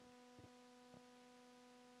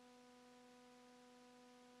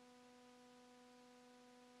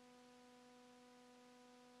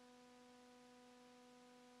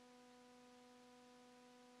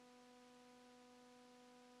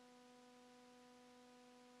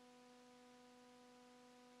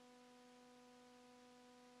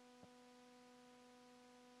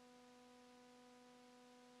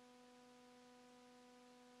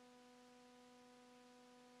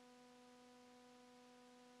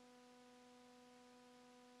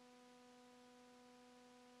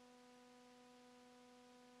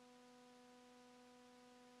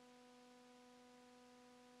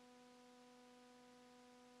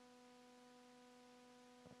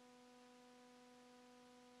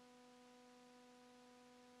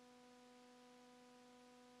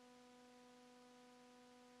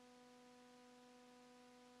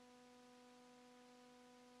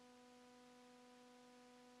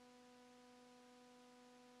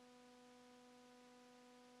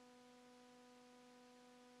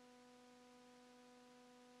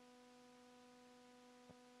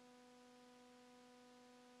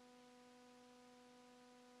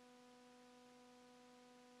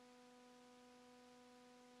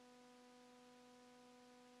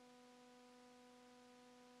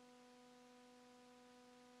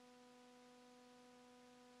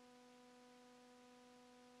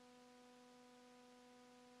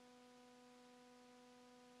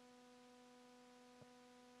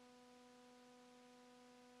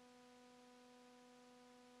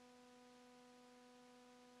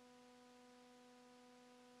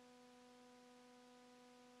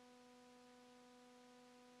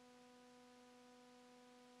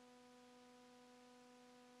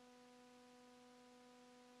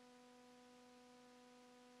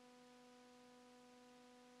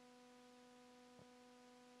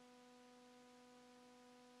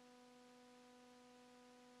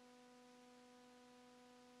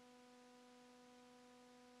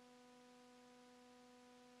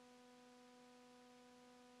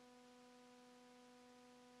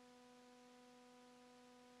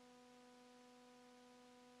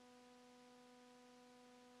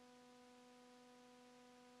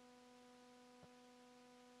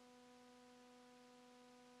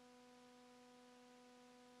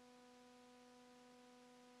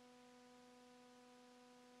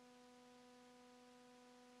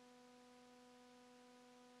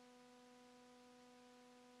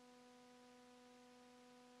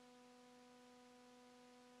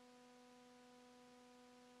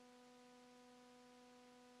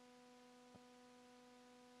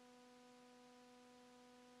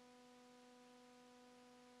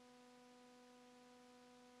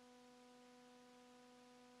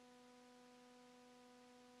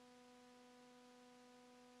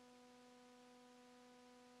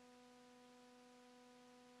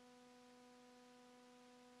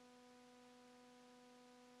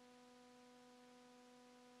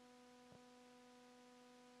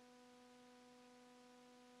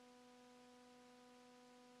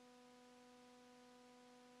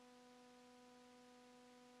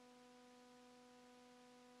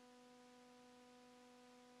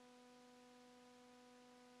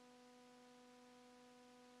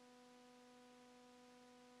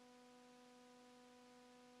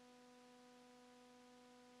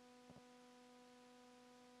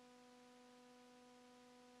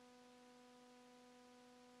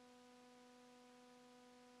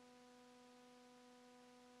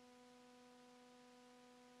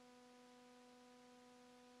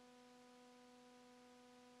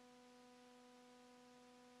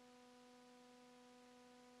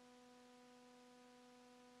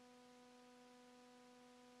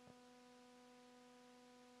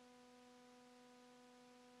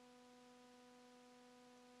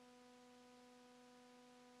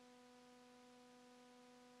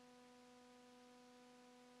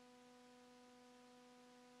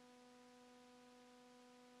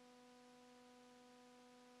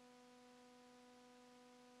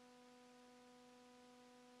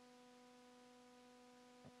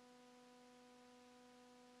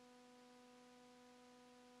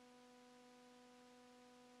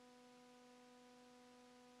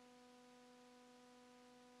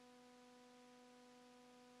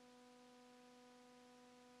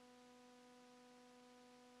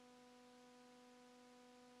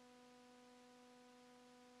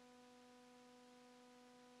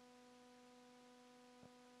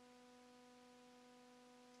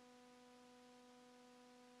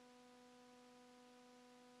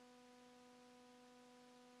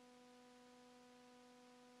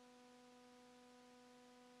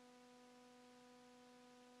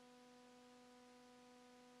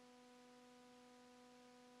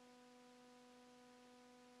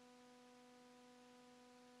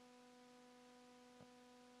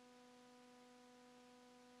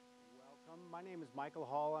My name is Michael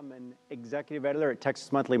Hall. I'm an executive editor at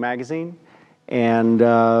Texas Monthly Magazine. And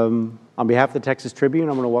on behalf of the Texas Tribune,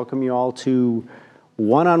 I'm going to welcome you all to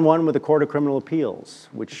One-on-One with the Court of Criminal Appeals,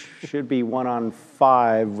 which should be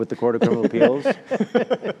 1-on-5 with the Court of Criminal Appeals.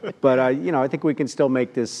 But, I think we can still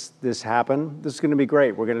make this happen. This is going to be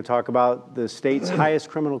great. We're going to talk about the state's highest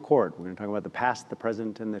criminal court. We're going to talk about the past, the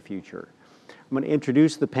present, and the future. I'm going to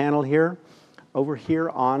introduce the panel here. Over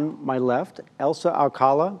here on my left, Elsa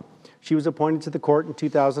Alcala. She was appointed to the court in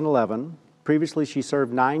 2011. Previously, she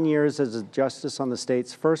served 9 years as a justice on the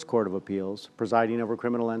state's first court of appeals, presiding over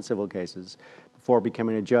criminal and civil cases. Before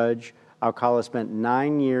becoming a judge, Alcala spent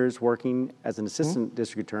 9 years working as an assistant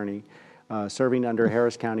district attorney, serving under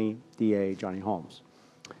Harris County DA Johnny Holmes.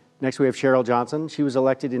 Next, we have Cheryl Johnson. She was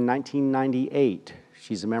elected in 1998.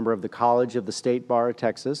 She's a member of the College of the State Bar of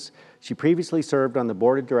Texas. She previously served on the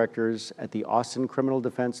board of directors at the Austin Criminal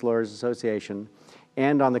Defense Lawyers Association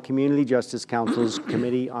and on the Community Justice Council's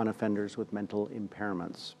Committee on Offenders with Mental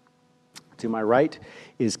Impairments. To my right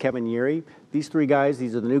is Kevin Yeary. These three guys,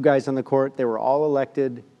 these are the new guys on the court. They were all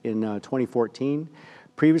elected in 2014.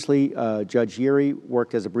 Previously, Judge Yeary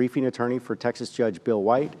worked as a briefing attorney for Texas Judge Bill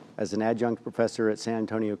White, as an adjunct professor at San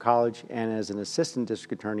Antonio College, and as an assistant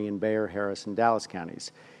district attorney in Bexar, Harris, and Dallas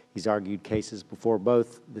counties. He's argued cases before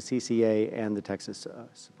both the CCA and the Texas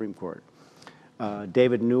Supreme Court.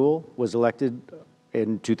 David Newell was elected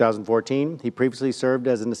in 2014. He previously served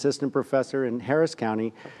as an assistant professor in Harris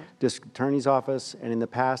County District Attorney's Office, and in the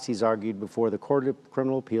past he's argued before the Court of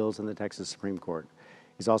Criminal Appeals and the Texas Supreme Court.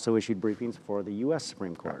 He's also issued briefings for the U.S.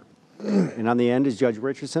 Supreme Court. And on the end is Judge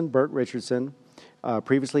Richardson, Burt Richardson.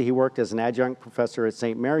 Previously he worked as an adjunct professor at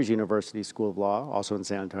St. Mary's University School of Law, also in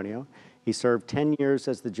San Antonio. He served 10 years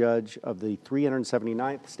as the judge of the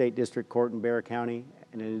 379th State District Court in Bexar County,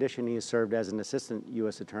 and in addition, he has served as an assistant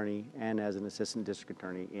U.S. attorney and as an assistant district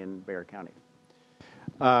attorney in Bexar County.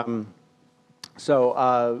 We're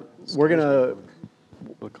going to,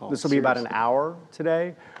 this will be about an hour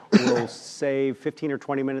today. We'll save 15 or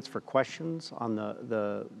 20 minutes for questions on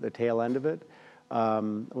the tail end of it. I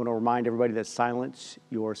want to remind everybody to silence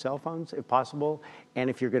your cell phones if possible. And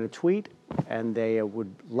if you're going to tweet, and they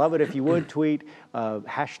would love it if you would tweet,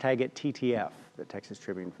 hashtag it TTF, the Texas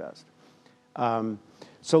Tribune Fest.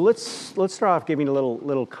 So let's start off giving a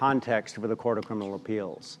little context for the Court of Criminal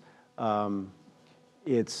Appeals.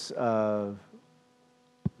 It's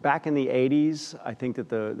back in the 80s. I think that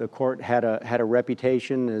the court had a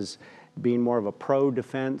reputation as being more of a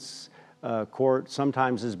pro-defense court,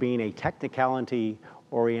 sometimes as being a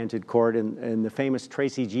technicality-oriented court. In the famous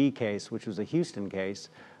Tracy G. case, which was a Houston case,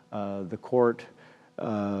 the court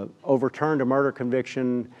overturned a murder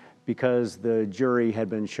conviction because the jury had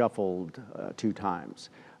been shuffled 2 times.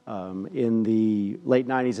 In the late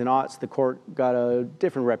 90s and aughts, the court got a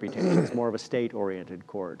different reputation. It's more of a state-oriented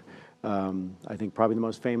court. I think probably the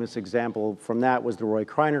most famous example from that was the Roy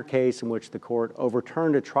Kreiner case, in which the court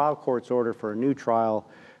overturned a trial court's order for a new trial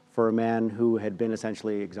for a man who had been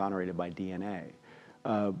essentially exonerated by DNA.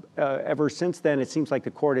 Ever since then, it seems like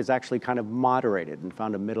the court has actually kind of moderated and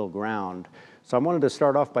found a middle ground. So I wanted to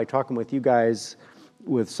start off by talking with you guys,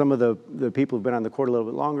 with some of the people who've been on the court a little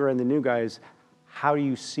bit longer and the new guys. How do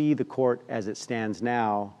you see the court as it stands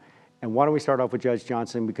now? And why don't we start off with Judge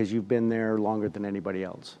Johnson, because you've been there longer than anybody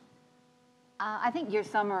else. I think your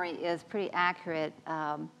summary is pretty accurate.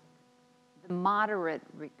 The moderate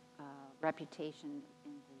reputation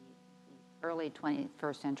in the early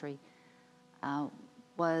 21st century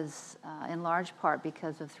was in large part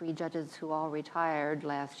because of 3 judges who all retired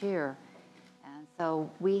last year. And so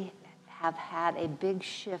we have had a big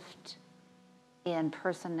shift in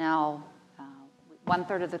personnel.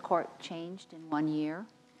 1/3 of the court changed in 1 year.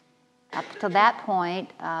 Up to that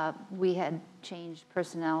point, we had changed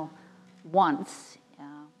personnel once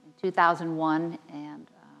in 2001, and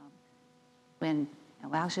when,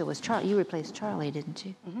 well, actually it was Charlie. You replaced Charlie, didn't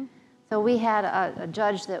you? Mm-hmm. So we had a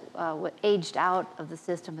judge that aged out of the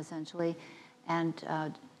system, essentially, and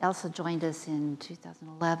Elsa joined us in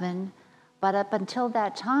 2011. But up until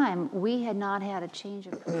that time, we had not had a change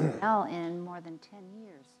of personnel in more than 10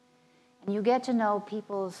 years. And you get to know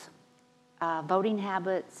people's voting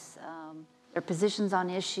habits, their positions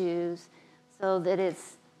on issues, so that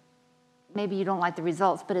it's, maybe you don't like the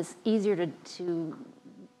results, but it's easier to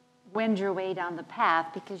wend your way down the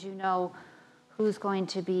path because you know who's going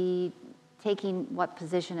to be taking what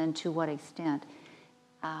position and to what extent.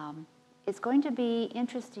 It's going to be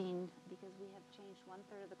interesting because we have changed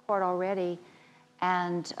 1/3 of the court already,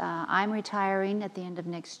 and I'm retiring at the end of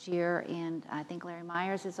next year, and I think Larry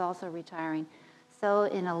Myers is also retiring. So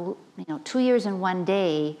in 2 years and 1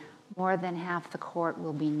 day, more than half the court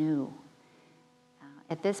will be new.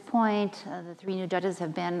 At this point, the 3 new judges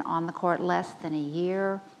have been on the court less than a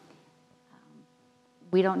year.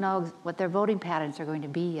 We don't know what their voting patterns are going to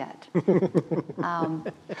be yet.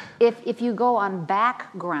 If you go on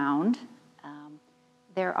background,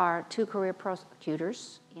 there are 2 career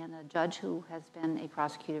prosecutors and a judge who has been a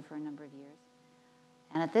prosecutor for a number of years.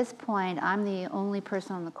 And at this point, I'm the only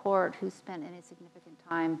person on the court who spent any significant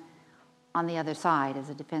time on the other side as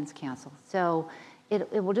a defense counsel. So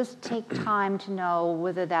it will just take time to know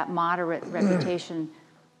whether that moderate reputation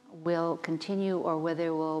will continue or whether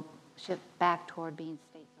it will shift back toward being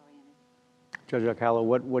states-oriented. Judge Alcala,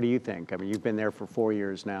 what do you think? I mean, you've been there for 4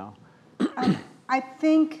 years now. I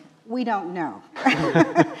think we don't know,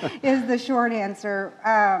 is the short answer.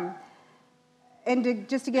 And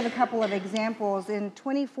just to give a couple of examples, in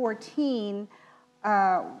 2014,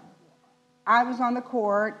 I was on the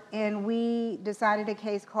court and we decided a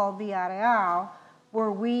case called Villarreal,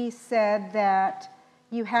 where we said that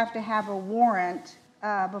you have to have a warrant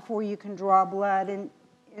before you can draw blood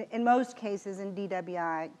in most cases in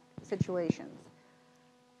DWI situations.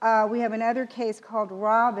 We have another case called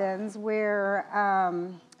Robbins where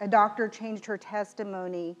a doctor changed her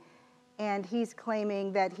testimony and he's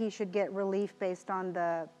claiming that he should get relief based on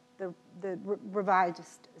the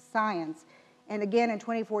revised science. And again, in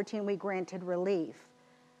 2014, we granted relief.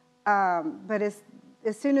 But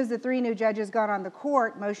as soon as the 3 new judges got on the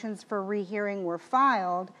court, motions for rehearing were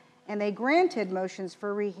filed, and they granted motions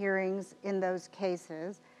for rehearings in those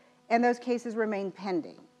cases, and those cases remain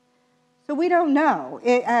pending. So we don't know.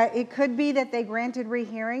 It could be that they granted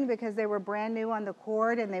rehearing because they were brand new on the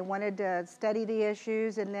court and they wanted to study the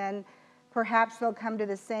issues, and then perhaps they'll come to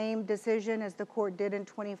the same decision as the court did in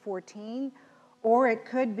 2014. Or it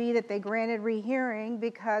could be that they granted rehearing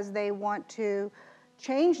because they want to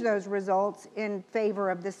change those results in favor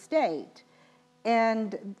of the state.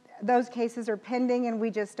 And those cases are pending and we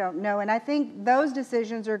just don't know. And I think those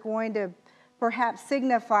decisions are going to perhaps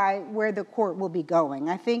signify where the court will be going.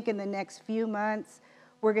 I think in the next few months,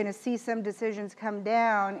 we're going to see some decisions come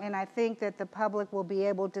down, and I think that the public will be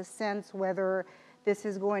able to sense whether this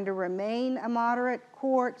is going to remain a moderate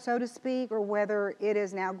court, so to speak, or whether it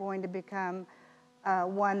is now going to become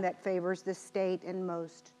one that favors the state in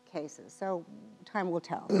most cases. So time will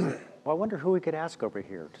tell. Well, I wonder who we could ask over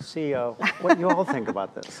here to see what you all think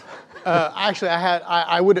about this. Actually,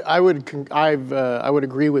 I would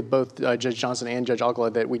agree with both Judge Johnson and Judge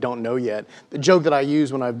Alcala that we don't know yet. The joke that I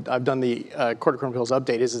use when I've done the Court of Criminal Appeals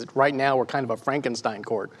update is that right now we're kind of a Frankenstein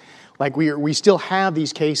court. Like we still have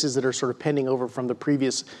these cases that are sort of pending over from the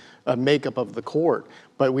previous makeup of the court,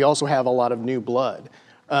 but we also have a lot of new blood.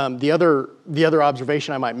 The other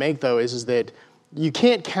observation I might make though is that you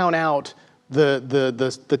can't count out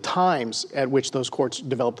the times at which those courts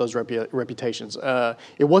developed those reputations.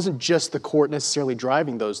 It wasn't just the court necessarily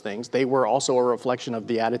driving those things; they were also a reflection of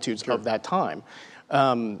the attitudes of that time.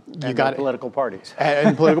 Political parties.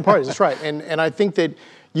 And political parties. That's right. And I think that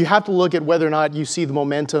you have to look at whether or not you see the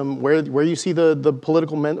momentum, where you see the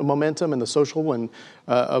political momentum and the social and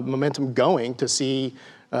momentum going to see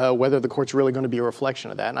whether the court's really going to be a reflection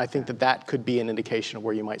of that. And I think that could be an indication of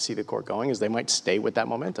where you might see the court going, is they might stay with that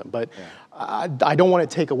momentum. But I don't want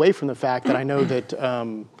to take away from the fact that I know that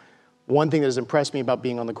one thing that has impressed me about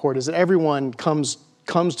being on the court is that everyone comes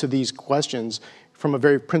to these questions from a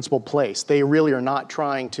very principled place. They really are not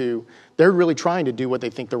they're really trying to do what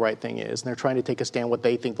they think the right thing is, and they're trying to take a stand what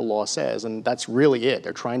they think the law says, and that's really it.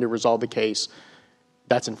 They're trying to resolve the case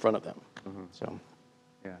that's in front of them. Mm-hmm. So,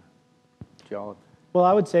 yeah. Joe? Well,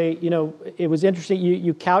 I would say, it was interesting.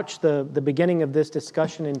 You couched the beginning of this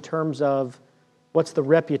discussion in terms of what's the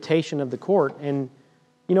reputation of the court. And,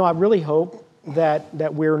 I really hope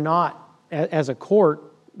that we're not, as a court,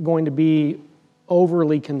 going to be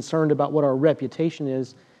overly concerned about what our reputation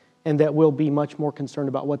is, and that we'll be much more concerned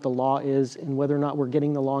about what the law is and whether or not we're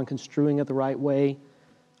getting the law and construing it the right way.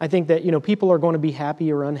 I think that, people are going to be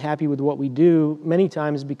happy or unhappy with what we do many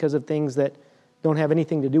times because of things that don't have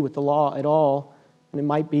anything to do with the law at all. And it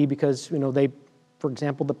might be because, for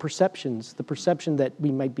example, the perception that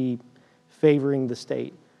we might be favoring the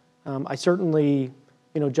state. I certainly,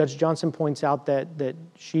 Judge Johnson points out that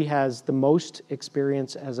she has the most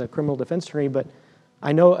experience as a criminal defense attorney, but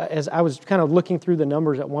I know as I was kind of looking through the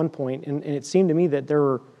numbers at one point, and it seemed to me that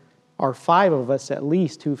there are 5 of us at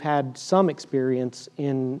least who've had some experience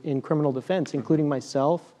in criminal defense, including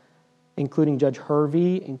myself, including Judge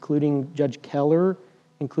Hervey, including Judge Keller,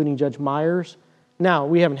 including Judge Myers. Now,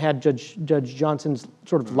 we haven't had Judge Johnson's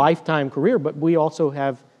sort of lifetime career, but we also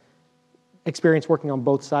have experience working on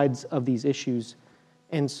both sides of these issues.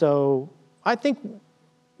 And so I think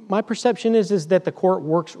my perception is that the court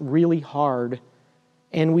works really hard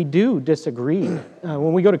And we do disagree.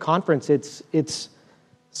 When we go to conference, it's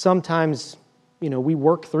sometimes, we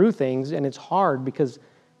work through things, and it's hard because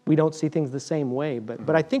we don't see things the same way.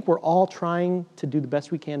 But I think we're all trying to do the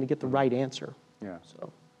best we can to get the right answer. Yeah.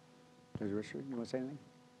 So, Richard, you want to say anything?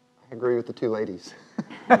 I agree with the two ladies.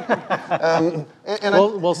 Well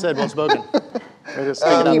said, well spoken. Just,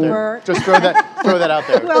 stick it out there. Bert. Just throw that out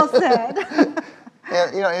there. Well said.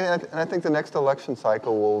 And I think the next election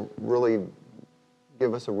cycle will really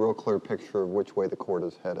give us a real clear picture of which way the court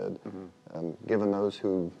is headed, given those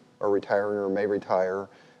who are retiring or may retire,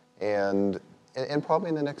 and probably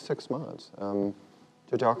in the next 6 months.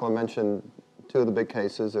 Judge Alcala mentioned two of the big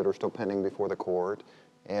cases that are still pending before the court,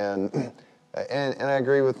 and I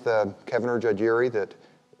agree with Kevin or Judge Erie that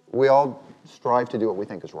we all strive to do what we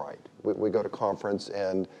think is right. We go to conference,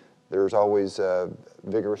 and there's always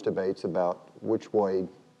vigorous debates about which way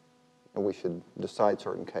we should decide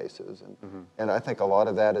certain cases. And I think a lot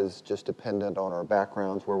of that is just dependent on our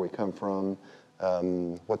backgrounds, where we come from,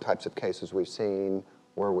 what types of cases we've seen,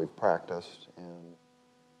 where we've practiced, and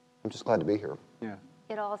I'm just glad to be here. Yeah.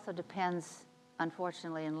 It also depends,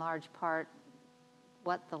 unfortunately, in large part,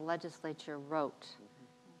 what the legislature wrote.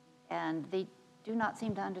 And they do not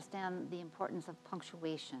seem to understand the importance of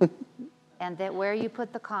punctuation. And that where you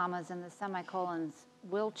put the commas and the semicolons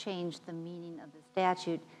will change the meaning of the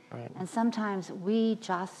statute. Right. And sometimes we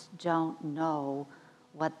just don't know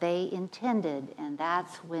what they intended, and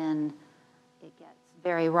that's when it gets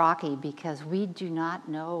very rocky, because we do not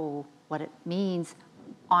know what it means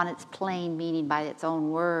on its plain meaning by its own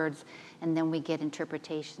words, and then we get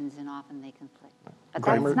interpretations, and often they conflict. But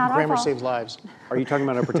that's not our Grammar fault. saves lives. Are you talking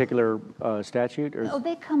about a particular statute? Or Oh,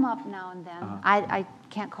 they come up now and then. I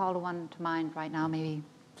can't call one to mind right now. Maybe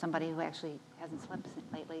somebody who actually hasn't slept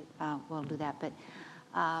lately will do that. But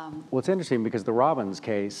Well, it's interesting because the Robbins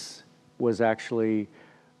case was actually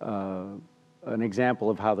an example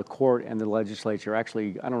of how the court and the legislature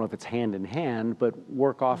actually, I don't know if it's hand in hand, but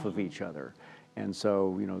work off of each other. And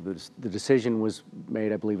so, the decision was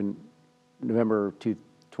made, I believe, in November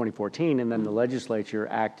 2014, and then the legislature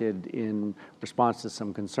acted in response to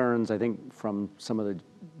some concerns, I think, from some of the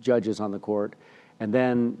judges on the court, and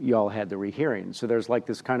then you all had the rehearing. So there's like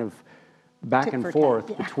this kind of back Tit and for forth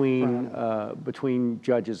tat, yeah. between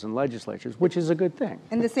judges and legislatures, which is a good thing.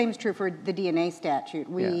 And the same is true for the DNA statute.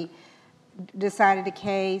 We decided a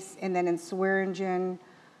case, and then in Swearingen,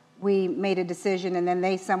 we made a decision, and then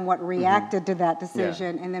they somewhat reacted to that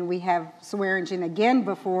decision, and then we have Swearingen again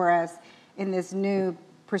before us in this new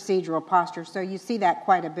procedural posture. So you see that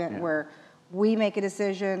quite a bit where we make a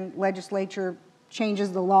decision, legislature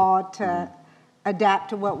changes the law to adapt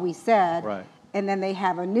to what we said, Right. and then they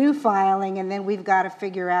have a new filing, and then we've got to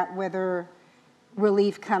figure out whether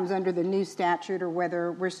relief comes under the new statute or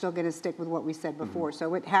whether we're still going to stick with what we said before.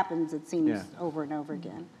 So it happens, it seems, over and over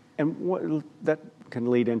again. And that can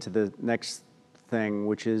lead into the next thing,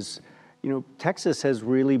 which is, Texas has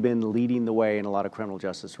really been leading the way in a lot of criminal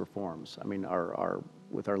justice reforms. I mean,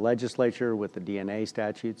 with our legislature, with the DNA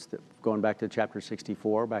statutes, going back to Chapter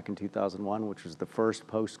 64 back in 2001, which was the first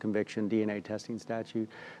post-conviction DNA testing statute,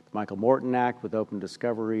 the Michael Morton Act with open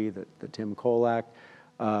discovery, the Tim Cole Act,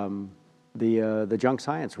 the junk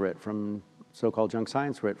science writ so-called junk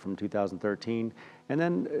science writ from 2013, and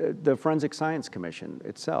then the Forensic Science Commission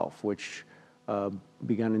itself, which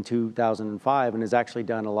began in 2005 and has actually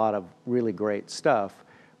done a lot of really great stuff.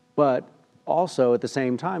 But also, at the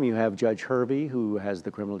same time, you have Judge Hervey, who has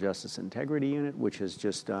the Criminal Justice Integrity Unit, which has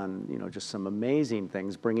just done, just some amazing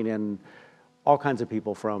things, bringing in all kinds of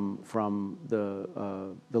people from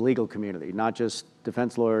the legal community, not just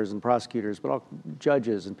defense lawyers and prosecutors, but all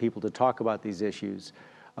judges and people to talk about these issues.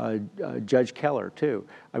 Judge Keller, too.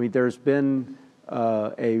 I mean, there's been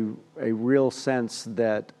a real sense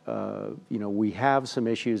that we have some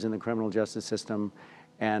issues in the criminal justice system,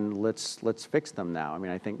 and let's fix them now. I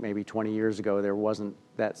mean, I think maybe 20 years ago there wasn't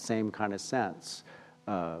that same kind of sense,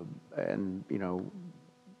 and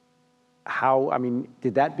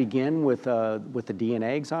did that begin with the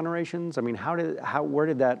DNA exonerations? I mean, where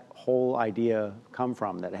did that whole idea come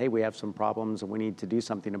from? That hey, we have some problems and we need to do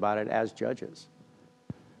something about it as judges.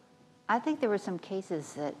 I think there were some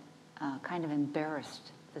cases that kind of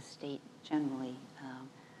embarrassed the state generally.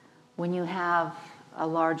 When you have a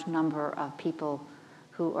large number of people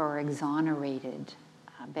who are exonerated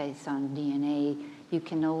based on DNA, you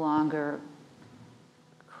can no longer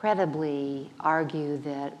credibly argue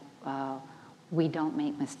that we don't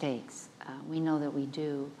make mistakes. We know that we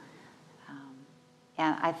do.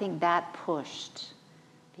 And I think that pushed,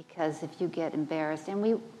 because if you get embarrassed,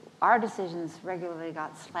 and our decisions regularly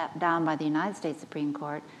got slapped down by the United States Supreme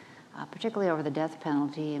Court, particularly over the death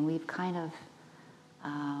penalty, and we've kind of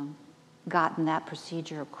gotten that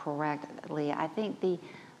procedure correctly. I think the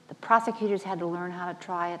prosecutors had to learn how to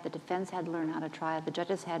try it, the defense had to learn how to try it, the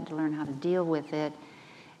judges had to learn how to deal with it.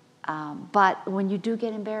 But when you do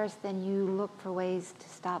get embarrassed, then you look for ways to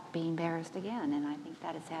stop being embarrassed again, and I think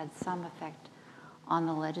that has had some effect on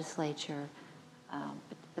the legislature.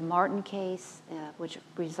 The Martin case, which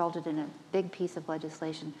resulted in a big piece of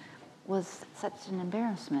legislation, was such an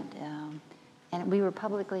embarrassment, and we were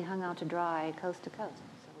publicly hung out to dry coast to coast.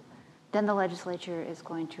 So then the legislature is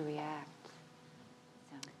going to react.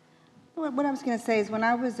 What I was going to say is when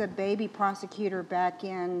I was a baby prosecutor back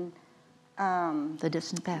in The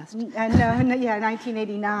distant past. No,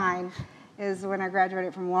 1989 is when I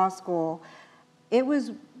graduated from law school. It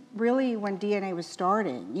was really when DNA was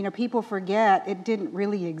starting. You know, people forget it didn't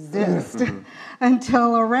really exist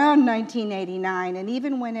until around 1989. And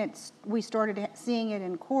even when we started seeing it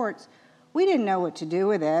in courts, we didn't know what to do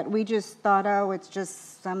with it. We just thought, oh, it's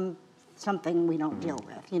just something we don't deal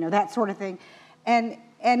with, you know, that sort of thing. And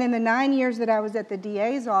in the 9 years that I was at the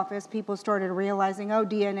DA's office, people started realizing, oh,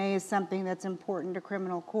 DNA is something that's important to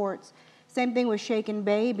criminal courts. Same thing with shaken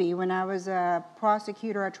baby. When I was a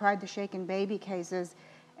prosecutor, I tried the shaken baby cases,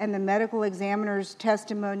 and the medical examiner's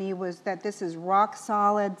testimony was that this is rock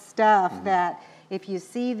solid stuff, that if you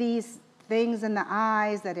see these things in the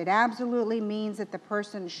eyes, that it absolutely means that the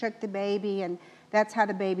person shook the baby and that's how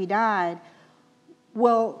the baby died.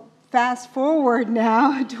 Well, fast forward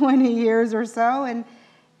now 20 years or so,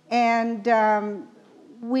 and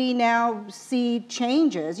we now see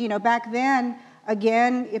changes. You know, back then,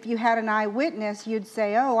 again, if you had an eyewitness, you'd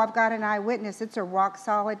say, oh, I've got an eyewitness, it's a rock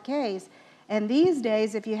solid case. And these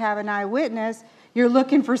days, if you have an eyewitness, you're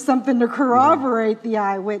looking for something to corroborate the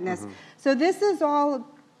eyewitness. So this is all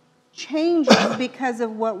changing because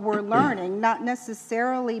of what we're learning, not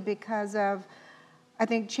necessarily because of, I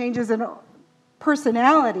think, changes in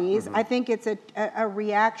personalities. I think it's a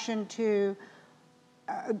reaction to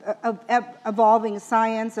evolving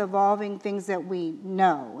science, evolving things that we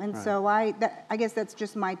know. And so I guess that's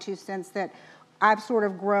just my 2 cents, that I've sort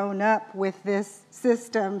of grown up with this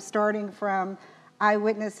system, starting from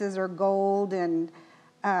eyewitnesses are gold and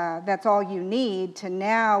that's all you need, to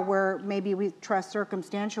now where maybe we trust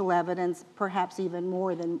circumstantial evidence perhaps even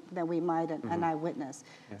more than we might an eyewitness.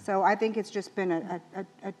 So I think it's just been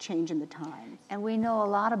a change in the times. And we know a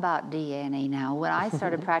lot about DNA now. When I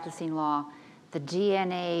started practicing law, the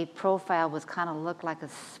DNA profile was kind of looked like a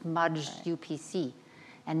smudged UPC.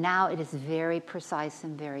 And now it is very precise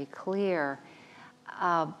and very clear.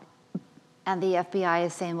 And the FBI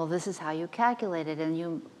is saying, well, this is how you calculate it. And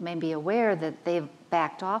you may be aware that they've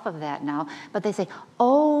backed off of that now. But they say,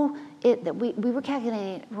 oh, we were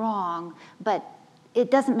calculating it wrong, but it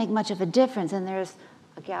doesn't make much of a difference. And there's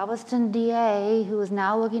a Galveston DA who is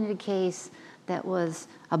now looking at a case that was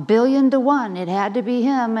 1 billion to 1. It had to be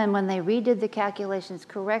him. And when they redid the calculations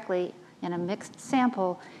correctly in a mixed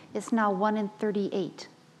sample, it's now 1 in 38.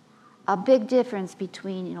 A big difference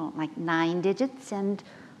between, you know, like 9 digits and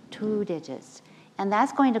 2 digits. And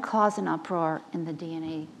that's going to cause an uproar in the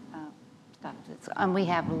DNA stuff. And we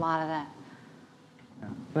have a lot of that.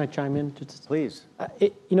 Can I chime in? Just, Please.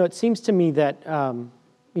 It seems to me that,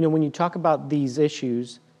 when you talk about these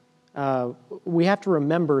issues, we have to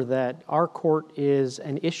remember that our court is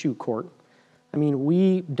an issue court. I mean,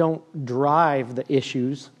 we don't drive the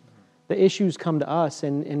issues. The issues come to us,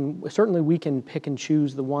 and certainly we can pick and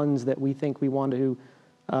choose the ones that we think we want to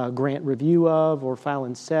grant review of or file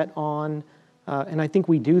and set on. And I think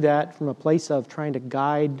we do that from a place of trying to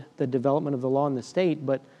guide the development of the law in the state,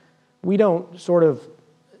 but we don't sort of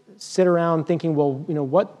sit around thinking, well,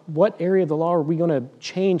 what area of the law are we going to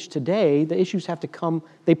change today? The issues have to come,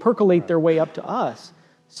 they percolate their way up to us.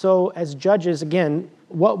 So as judges, again,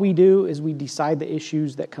 what we do is we decide the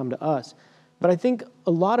issues that come to us. But I think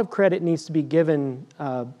a lot of credit needs to be given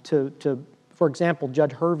to, for example,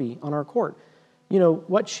 Judge Hervey on our court.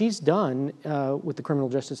 What she's done with the Criminal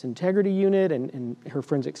Justice Integrity Unit and her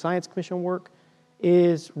Forensic Science Commission work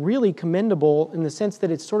is really commendable in the sense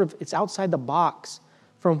that it's outside the box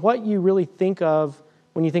from what you really think of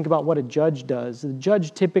when you think about what a judge does. The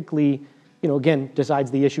judge typically, again,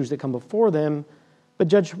 decides the issues that come before them,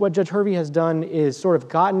 but what Judge Hervey has done is sort of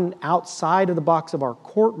gotten outside of the box of our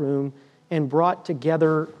courtroom and brought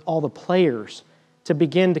together all the players to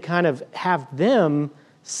begin to kind of have them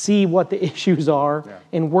see what the issues are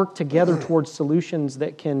and work together towards solutions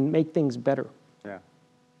that can make things better. Yeah.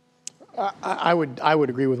 I would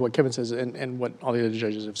agree with what Kevin says and what all the other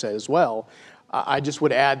judges have said as well. I just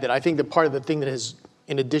would add that I think that part of the thing that has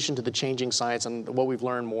in addition to the changing science and what we've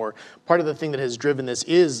learned more, part of the thing that has driven this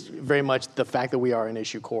is very much the fact that we are an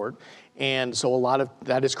issue court. And so a lot of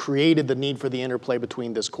that has created the need for the interplay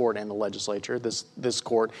between this court and the legislature, this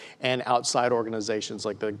court, and outside organizations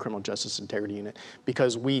like the Criminal Justice Integrity Unit,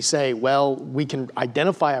 because we say, well, we can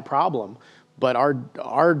identify a problem, but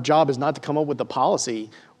our job is not to come up with the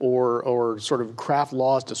policy or sort of craft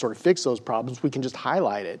laws to sort of fix those problems. We can just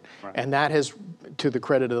highlight it. Right. And that has, to the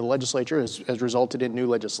credit of the legislature, has resulted in new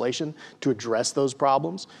legislation to address those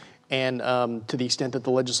problems. And to the extent that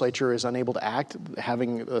the legislature is unable to act,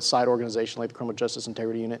 having a side organization like the Criminal Justice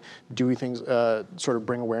Integrity Unit do things, sort of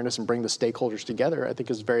bring awareness and bring the stakeholders together, I think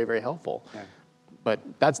is very, very helpful. Yeah. But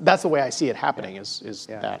that's the way I see it happening, is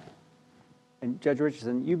that. And Judge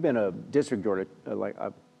Richardson, you've been a district judge, like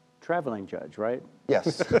a traveling judge, right?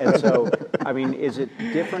 Yes. And so, I mean, is it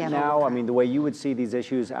different now? I mean, the way you would see these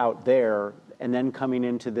issues out there, and then coming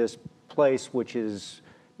into this place, which is,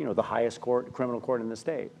 you know, the highest court, criminal court in the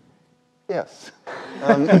state. Yes.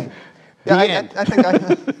 I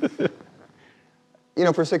think you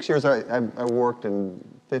know, for 6 years I worked in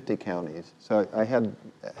 50 counties, so I had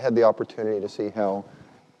the opportunity to see how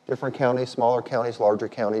different counties, smaller counties, larger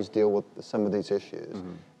counties deal with some of these issues.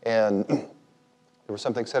 Mm-hmm. And there was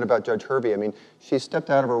something said about Judge Hervey. I mean, she stepped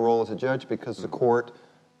out of her role as a judge because the court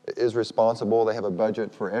is responsible. They have a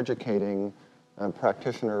budget for educating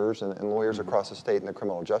practitioners and lawyers across the state in the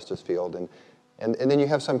criminal justice field. And then you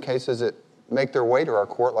have some cases that make their way to our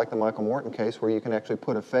court, like the Michael Morton case, where you can actually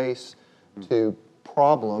put a face to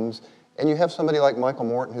problems. And you have somebody like Michael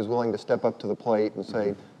Morton who's willing to step up to the plate and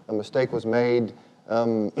say, a mistake was made,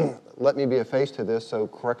 let me be a face to this so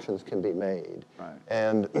corrections can be made. Right.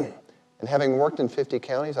 And having worked in 50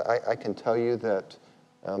 counties, I can tell you that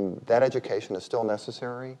that education is still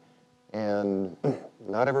necessary, and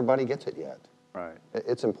not everybody gets it yet. Right.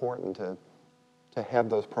 It's important to have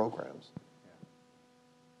those programs.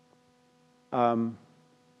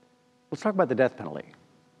 Let's talk about the death penalty,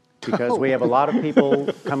 because we have a lot of people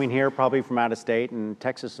coming here probably from out of state, and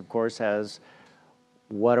Texas, of course, has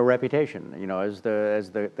what a reputation, you know, as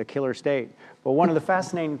the killer state. But one of the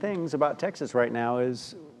fascinating things about Texas right now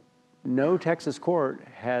is no Texas court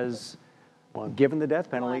has given the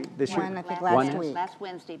death penalty this year. I think last week. Last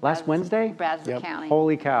Wednesday. Last Wednesday? Brazos County.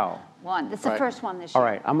 Holy cow. One. It's the first one this year. All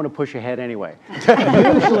right, I'm going to push ahead anyway.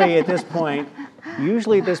 Usually at this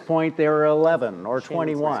point, there are 11 or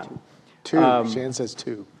 21. Two. Shan says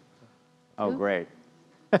two. Oh, great.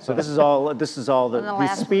 So this is all the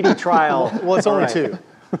speedy trial. Well, it's only two.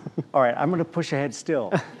 All right, I'm going to push ahead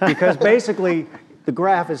still, because basically the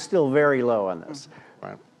graph is still very low on this.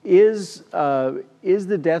 Right. Is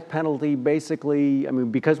the death penalty basically, I mean,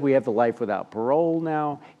 because we have the life without parole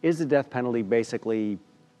now, is the death penalty basically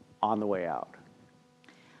on the way out?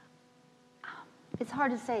 It's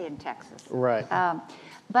hard to say in Texas. Right.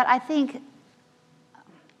 But I think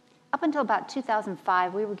up until about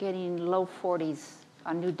 2005, we were getting low 40s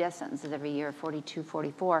on new death sentences every year, 42,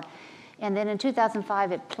 44. And then in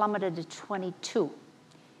 2005, it plummeted to 22.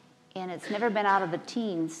 And it's never been out of the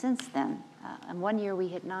teens since then. And one year we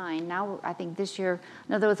hit 9. Now I think this year,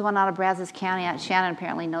 no, there was one out of Brazos County. Shannon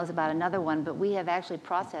apparently knows about another one, but we have actually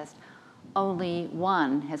processed only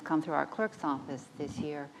one has come through our clerk's office this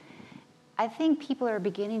year. I think people are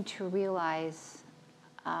beginning to realize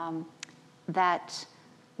that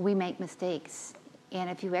we make mistakes. And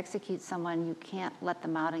if you execute someone, you can't let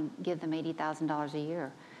them out and give them $80,000 a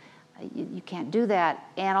year. You can't do that.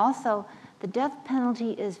 And also, the death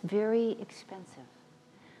penalty is very expensive.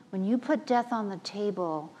 When you put death on the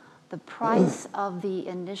table, the price of the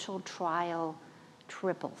initial trial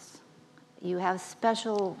triples. You have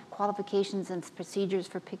special qualifications and procedures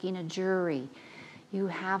for picking a jury. You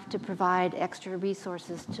have to provide extra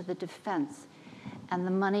resources to the defense. And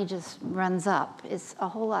the money just runs up. It's a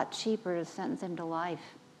whole lot cheaper to sentence him to life.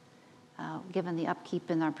 Given the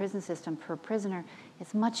upkeep in our prison system per prisoner,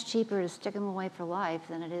 it's much cheaper to stick him away for life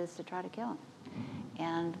than it is to try to kill him.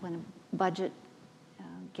 And when budget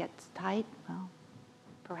gets tight, well,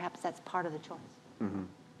 perhaps that's part of the choice. Mm-hmm.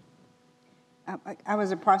 I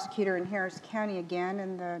was a prosecutor in Harris County again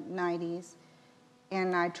in the 90s,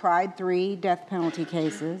 and I tried 3 death penalty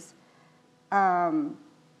cases. And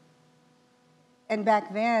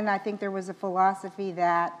back then, I think there was a philosophy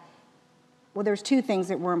that, well, there's 2 things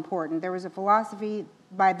that were important. There was a philosophy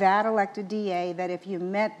by that elected DA that if you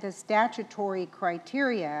met the statutory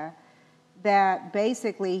criteria, that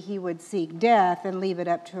basically he would seek death and leave it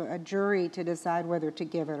up to a jury to decide whether to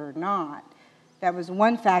give it or not. That was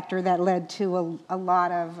one factor that led to a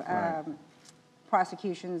lot of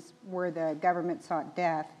prosecutions where the government sought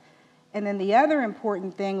death. And then the other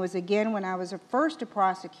important thing was, again, when I was first a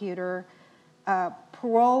prosecutor,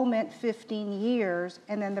 parole meant 15 years,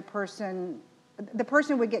 and then the person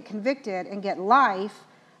would get convicted and get life,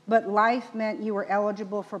 but life meant you were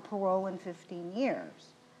eligible for parole in 15 years.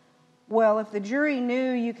 Well, if the jury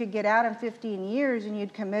knew you could get out in 15 years and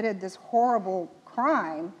you'd committed this horrible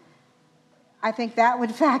crime, I think that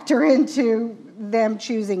would factor into them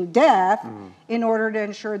choosing death in order to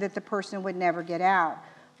ensure that the person would never get out.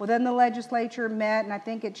 Well, then the legislature met, and I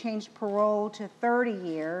think it changed parole to 30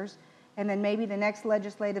 years. And then maybe the next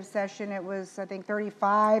legislative session, it was, I think,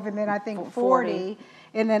 35, and then I think 40.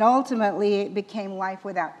 And then ultimately, it became life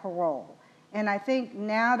without parole. And I think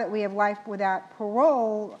now that we have life without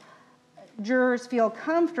parole, jurors feel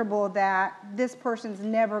comfortable that this person's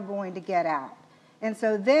never going to get out. And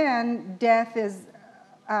so then death is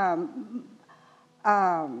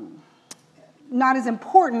not as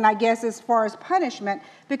important, I guess, as far as punishment,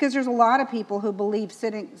 because there's a lot of people who believe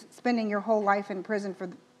spending your whole life in prison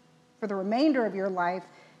for the remainder of your life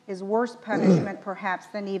is worse punishment, perhaps,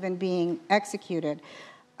 than even being executed.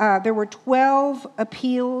 There were 12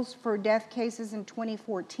 appeals for death cases in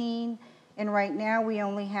 2014, and right now we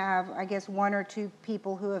only have, I guess, 1 or 2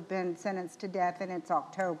 people who have been sentenced to death, and it's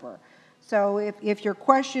October. So if your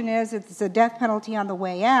question is, if it's a death penalty on the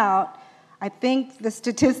way out, I think the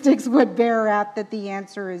statistics would bear out that the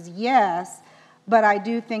answer is yes, but I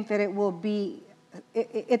do think that it will be,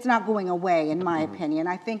 it's not going away, in my opinion.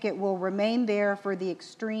 I think it will remain there for the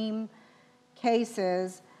extreme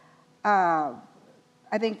cases.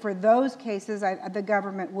 I think for those cases, the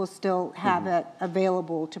government will still have it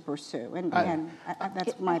available to pursue, and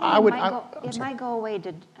that's my opinion. It might go away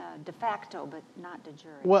to de facto, but not de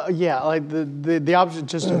jure. Well, yeah, like the opposite,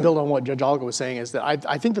 just to build on what Judge Olga was saying, is that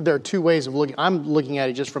I think that there are 2 ways of looking. I'm looking at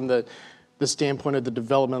it just from the standpoint of the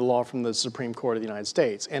development of law from the Supreme Court of the United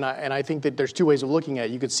States, and I think that there's 2 ways of looking at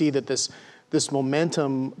it. You could see that this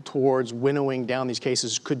momentum towards winnowing down these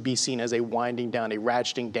cases could be seen as a winding down, a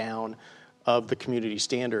ratcheting down of the community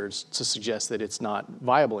standards to suggest that it's not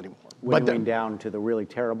viable anymore. Winnowing down to the really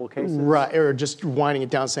terrible cases? Right, or just winding it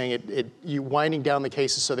down, saying you winding down the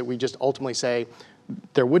cases so that we just ultimately say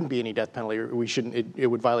there wouldn't be any death penalty, or we shouldn't, it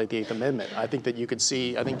would violate the 8th Amendment. I think that you could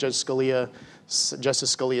see, I think Justice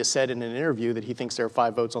Scalia said in an interview that he thinks there are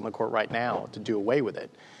 5 votes on the court right now to do away with it.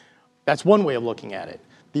 That's one way of looking at it.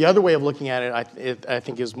 The other way of looking at it, I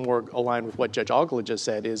think, is more aligned with what Judge Ogla just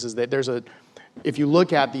said, is that there's if you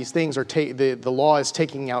look at these things, the law is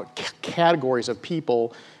taking out categories of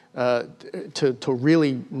people to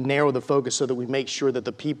really narrow the focus so that we make sure that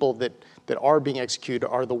the people that are being executed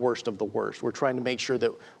are the worst of the worst. We're trying to make sure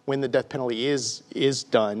that when the death penalty is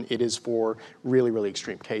done, it is for really, really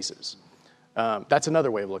extreme cases. That's another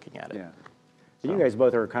way of looking at it. Yeah. So. You guys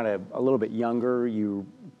both are kind of a little bit younger. You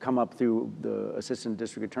come up through the assistant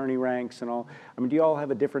district attorney ranks and all. I mean, do you all have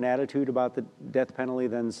a different attitude about the death penalty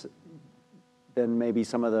than maybe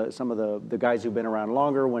some of the guys who've been around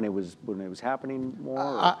longer when it was happening more?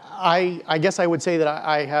 I guess I would say that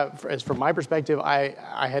I have, as from my perspective,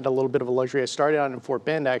 I had a little bit of a luxury. I started out in Fort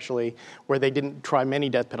Bend, actually, where they didn't try many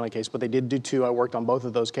death penalty cases, but they did do 2. I worked on both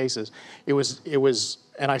of those cases. It was,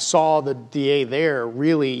 and I saw the DA there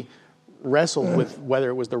really wrestled with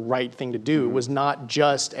whether it was the right thing to do. It was not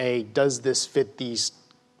just does this fit these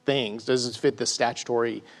things? Does this fit the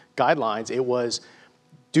statutory guidelines? It was,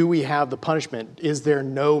 do we have the punishment? Is there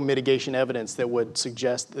no mitigation evidence that would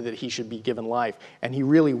suggest that he should be given life? And he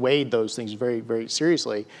really weighed those things very, very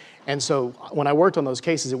seriously. And so when I worked on those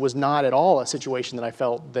cases, it was not at all a situation that I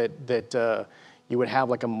felt that you would have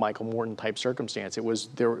like a Michael Morton type circumstance.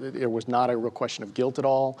 There was not a real question of guilt at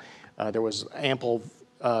all. There was ample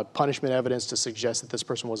punishment evidence to suggest that this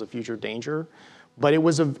person was a future danger. But it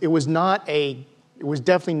was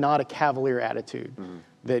definitely not a cavalier attitude.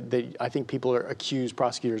 That I think people are accused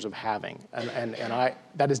prosecutors of having, and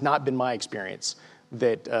that has not been my experience.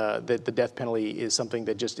 That the death penalty is something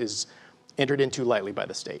that just is entered into lightly by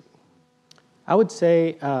the state. I would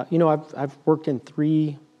say, I've worked in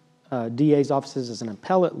 3 DA's offices as an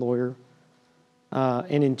appellate lawyer,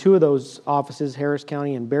 and in 2 of those offices, Harris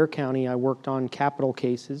County and Bexar County, I worked on capital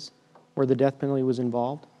cases where the death penalty was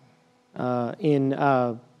involved. In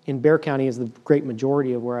Bexar County is the great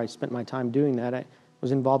majority of where I spent my time doing that. I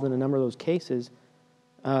was involved in a number of those cases.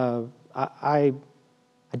 I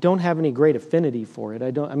don't have any great affinity for it.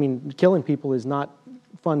 Killing people is not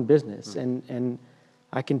fun business, and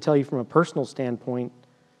I can tell you from a personal standpoint,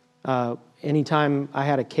 anytime I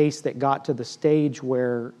had a case that got to the stage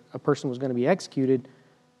where a person was going to be executed,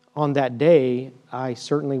 on that day, I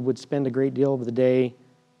certainly would spend a great deal of the day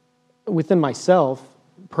within myself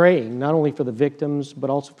praying not only for the victims but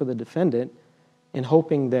also for the defendant, and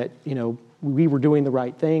hoping that we were doing the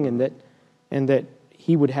right thing, and that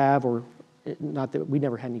he would have, or not that we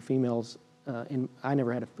never had any females, and I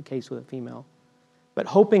never had a case with a female, but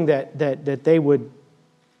hoping that they would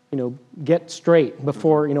get straight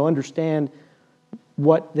before, understand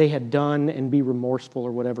what they had done and be remorseful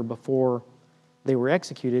or whatever before they were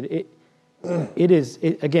executed.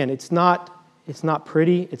 Again, it's not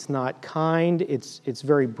pretty, it's not kind, it's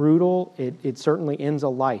very brutal. It certainly ends a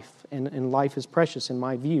life, and life is precious in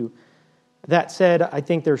my view. That said, I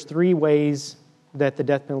think there's three ways that the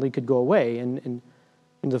death penalty could go away, and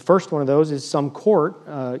the first one of those is some court,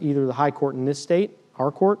 either the high court in this state,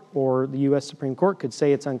 our court, or the U.S. Supreme Court could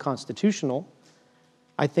say it's unconstitutional.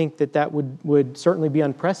 I think that would certainly be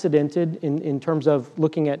unprecedented in terms of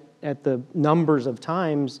looking at the numbers of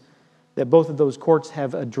times that both of those courts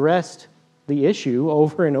have addressed the issue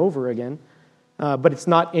over and over again. But it's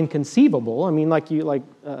not inconceivable. I mean, I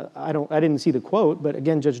didn't see the quote, but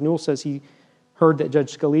again, Judge Newell says he heard that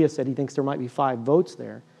Judge Scalia said he thinks there might be 5 votes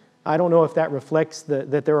there. I don't know if that reflects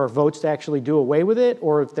that there are votes to actually do away with it,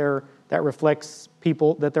 or if that reflects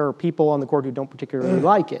that there are people on the court who don't particularly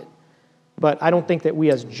like it. But I don't think that we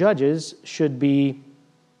as judges should be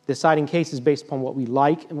deciding cases based upon what we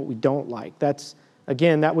like and what we don't like. That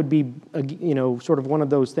would be sort of one of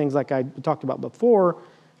those things like I talked about before,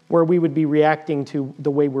 where we would be reacting to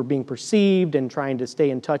the way we're being perceived and trying to stay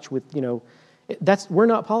in touch with, we're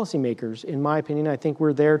not policymakers, in my opinion. I think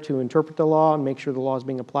we're there to interpret the law and make sure the law is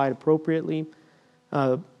being applied appropriately.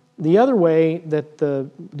 The other way the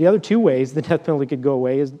other 2 ways the death penalty could go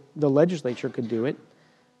away is the legislature could do it.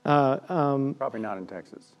 Probably not in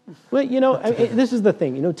Texas. Well, this is the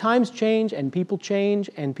thing. Times change and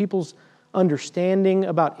people's understanding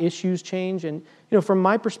about issues change. And from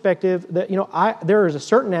my perspective, there is a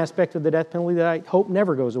certain aspect of the death penalty that I hope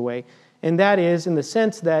never goes away, and that is in the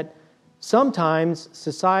sense that sometimes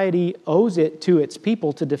society owes it to its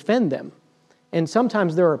people to defend them. And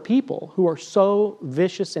sometimes there are people who are so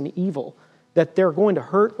vicious and evil that they're going to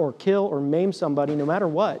hurt or kill or maim somebody no matter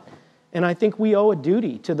what. And I think we owe a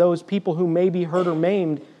duty to those people who may be hurt or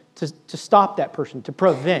maimed to stop that person, to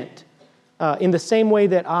prevent. In the same way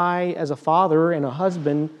that I, as a father and a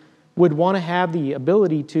husband, would want to have the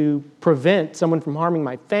ability to prevent someone from harming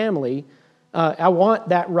my family, I want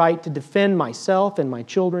that right to defend myself and my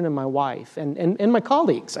children and my wife and my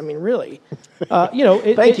colleagues. I mean, really.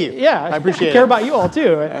 Thank you. Yeah, I appreciate it. I care about you all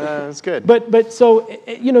too. That's good. But so,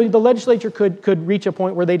 the legislature could reach a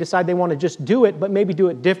point where they decide they want to just do it, but maybe do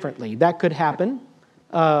it differently. That could happen,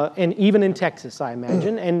 and even in Texas, I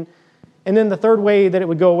imagine. And then the third way that it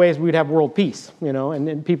would go away is we'd have world peace, and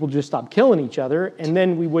then people just stop killing each other, and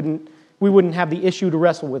then we wouldn't have the issue to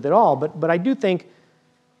wrestle with at all. But I do think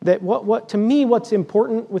that to me, what's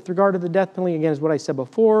important with regard to the death penalty, again, is what I said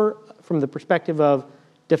before, from the perspective of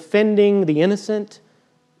defending the innocent.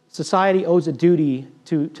 Society owes a duty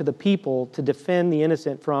to the people to defend the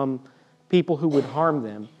innocent from people who would harm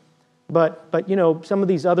them. But some of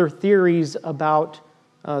these other theories about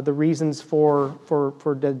the reasons for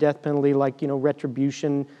the death penalty, like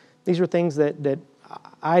retribution, these are things that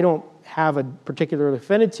I don't have a particular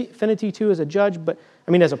affinity to as a judge,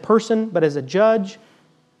 as a person, but as a judge.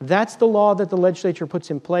 That's the law that the legislature puts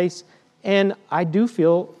in place, and I do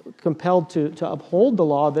feel compelled to uphold the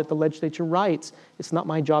law that the legislature writes. It's not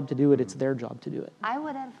my job to do it, it's their job to do it. I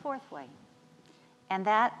would add a 4th way, and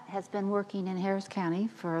that has been working in Harris County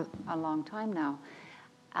for a long time now.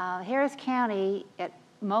 Harris County, at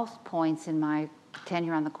most points in my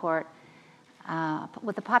tenure on the court,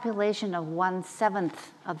 with a population of 1/7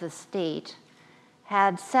 of the state,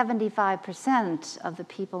 had 75% of the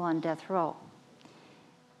people on death row.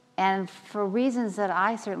 And for reasons that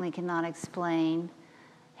I certainly cannot explain,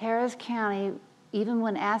 Harris County, even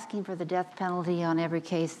when asking for the death penalty on every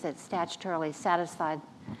case that statutorily satisfied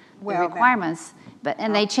the requirements,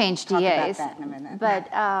 and they changed DAs, about that in a minute.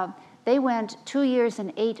 But they went 2 years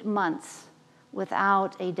and 8 months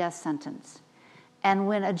without a death sentence. And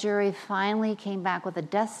when a jury finally came back with a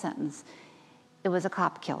death sentence, it was a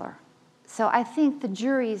cop killer. So I think the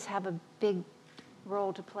juries have a big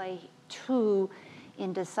role to play too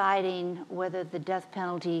in deciding whether the death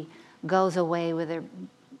penalty goes away, whether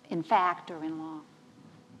in fact or in law.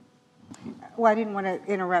 Well, I didn't want to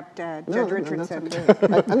interrupt Judge Richardson. That's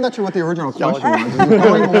okay. I'm not sure what the original question was. Is it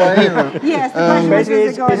going away? Or? Yes, the question was,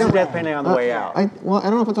 Is it going the away? death penalty on the way out? I don't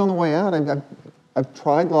know if it's on the way out. I've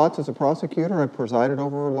tried lots as a prosecutor. I've presided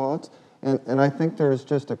over lots. And I think there's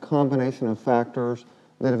just a combination of factors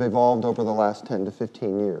that have evolved over the last 10 to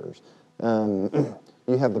 15 years.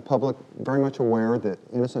 You have the public very much aware that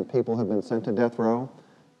innocent people have been sent to death row.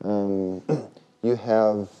 You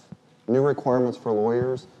have new requirements for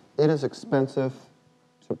lawyers. It is expensive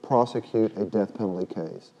to prosecute a death penalty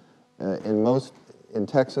case. In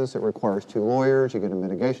Texas, it requires 2 lawyers, you get a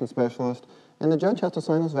mitigation specialist, and the judge has to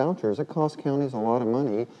sign those vouchers. It costs counties a lot of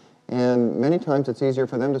money, and many times it's easier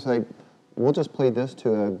for them to say, we'll just plead this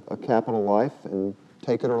to a capital life and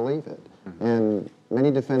take it or leave it. And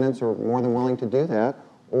many defendants are more than willing to do that,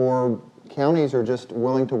 or counties are just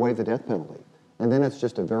willing to waive the death penalty. And then it's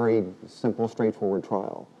just a very simple, straightforward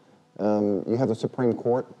trial. You have the Supreme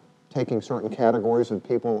Court taking certain categories of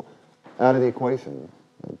people out of the equation.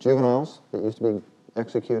 Juveniles that used to be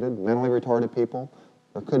executed, mentally retarded people,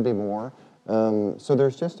 there could be more. So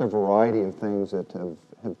there's just a variety of things that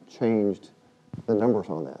have changed the numbers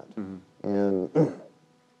on that. And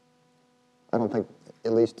I don't think,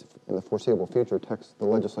 at least in the foreseeable future, the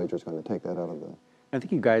legislature is going to take that out of the... I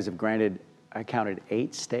think you guys have granted, I counted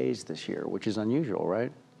 8 stays this year, which is unusual,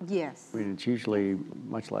 right? Yes. I mean, it's usually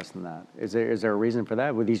much less than that. Is there a reason for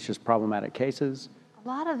that? Were these just problematic cases? A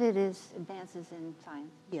lot of it is advances in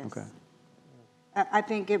science. Yes. Okay. I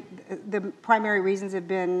think the primary reasons have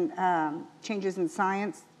been changes in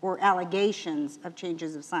science or allegations of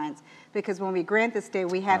changes of science. Because when we grant the stay,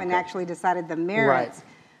 we haven't actually decided the merits,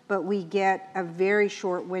 but we get a very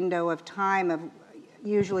short window of time of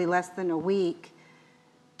usually less than a week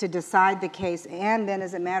to decide the case. And then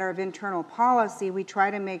as a matter of internal policy, we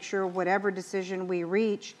try to make sure whatever decision we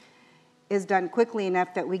reach is done quickly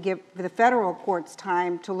enough that we give the federal courts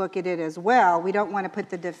time to look at it as well. We don't want to put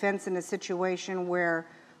the defense in a situation where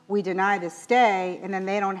we deny the stay and then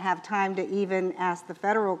they don't have time to even ask the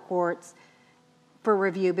federal courts for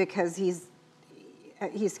review because he's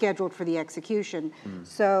scheduled for the execution.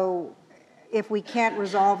 So if we can't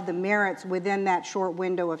resolve the merits within that short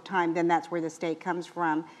window of time, then that's where the stay comes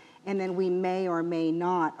from. And then we may or may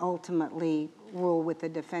not ultimately rule with the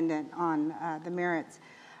defendant on the merits.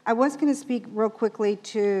 I was going to speak real quickly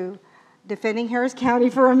to defending Harris County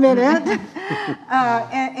for a minute.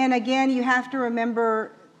 And again, you have to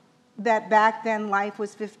remember that back then life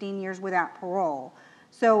was 15 years without parole.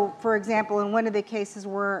 So, for example, in one of the cases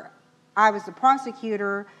where I was the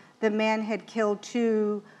prosecutor, the man had killed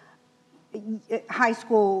 2 high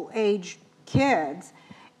school age kids.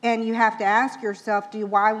 And you have to ask yourself,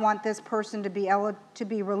 do I want this person to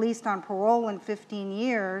be released on parole in 15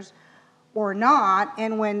 years or not?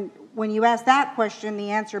 And when you ask that question, the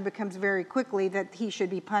answer becomes very quickly that he should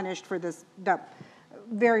be punished for this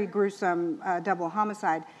very gruesome double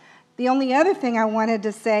homicide. The only other thing I wanted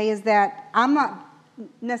to say is that I'm not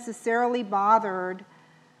necessarily bothered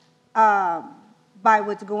by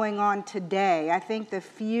what's going on today. I think the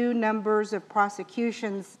few numbers of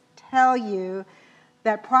prosecutions tell you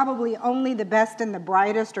that probably only the best and the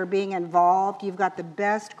brightest are being involved. You've got the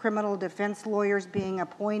best criminal defense lawyers being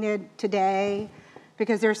appointed today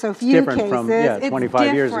because there's so few cases. From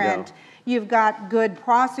 25 years ago. You've got good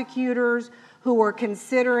prosecutors who are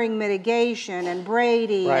considering mitigation and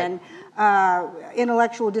Brady and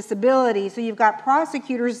intellectual disability. So you've got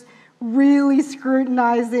prosecutors really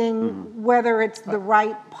scrutinizing whether it's the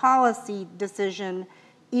right policy decision,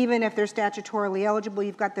 even if they're statutorily eligible.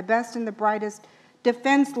 You've got the best and the brightest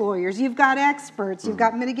defense lawyers, you've got experts, you've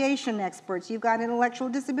got mitigation experts, you've got intellectual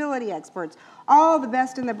disability experts. All the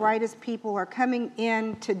best and the brightest people are coming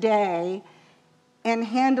in today and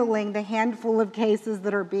handling the handful of cases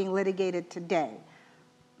that are being litigated today.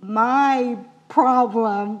 My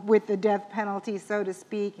problem with the death penalty, so to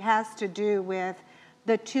speak, has to do with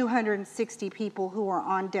the 260 people who are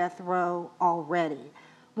on death row already.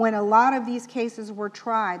 When a lot of these cases were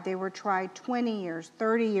tried, they were tried 20 years,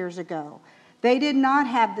 30 years ago. They did not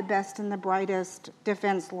have the best and the brightest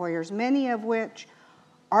defense lawyers, many of which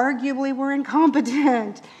arguably were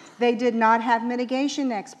incompetent. They did not have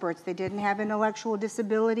mitigation experts. They didn't have intellectual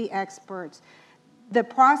disability experts. The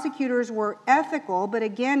prosecutors were ethical, but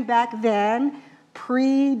again, back then,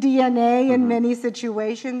 pre-DNA in many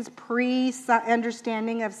situations,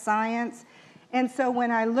 pre-understanding of science. And so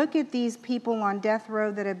when I look at these people on death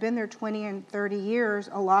row that have been there 20 and 30 years,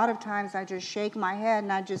 a lot of times I just shake my head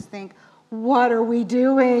and I just think, what are we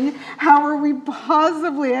doing? How are we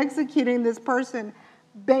possibly executing this person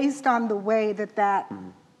based on the way that that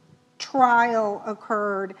trial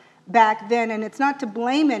occurred back then? And it's not to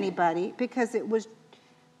blame anybody because it was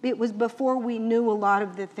before we knew a lot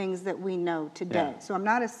of the things that we know today. So I'm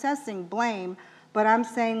not assessing blame, but I'm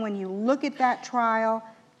saying when you look at that trial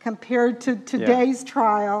compared to today's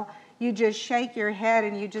trial, you just shake your head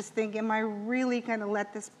and you just think, am I really going to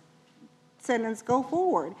let this sentence go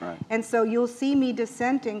forward? And so you'll see me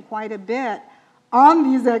dissenting quite a bit on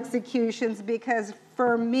these executions because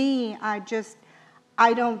for me, I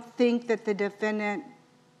I don't think that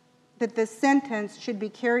that the sentence should be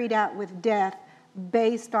carried out with death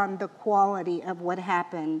based on the quality of what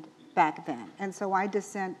happened back then. And so I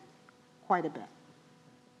dissent quite a bit.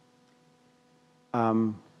 Let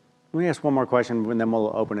me ask one more question, and then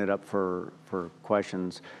we'll open it up for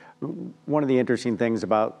questions. One of the interesting things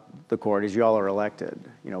about the court is you all are elected,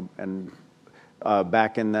 and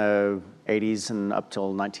back in the 80s and up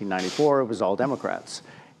till 1994, it was all Democrats.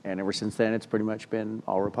 And ever since then, it's pretty much been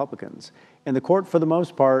all Republicans. And the court, for the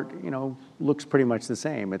most part, looks pretty much the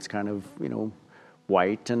same. It's kind of,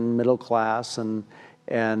 white and middle class and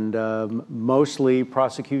mostly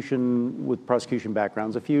prosecution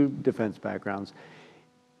backgrounds, a few defense backgrounds.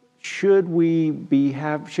 Should we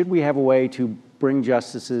have a way to bring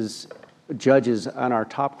judges on our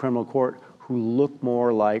top criminal court who look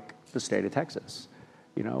more like the state of Texas?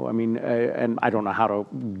 And I don't know how to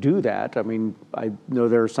do that. I mean, I know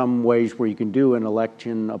there are some ways where you can do an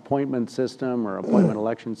election appointment system or appointment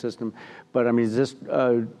election system, but I mean, is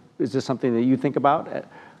this something that you think about?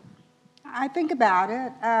 I think about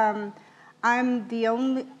it. I'm the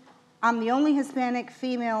only Hispanic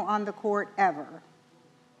female on the court ever.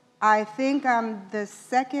 I think I'm the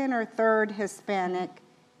second or third Hispanic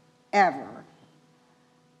ever.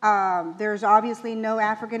 There's obviously no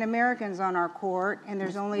African Americans on our court, and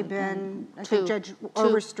there's only been, I think Judge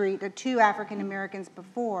Overstreet, 2 African Americans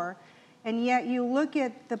before. And yet you look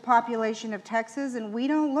at the population of Texas, and we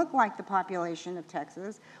don't look like the population of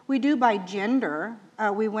Texas. We do by gender.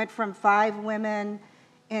 We went from 5 women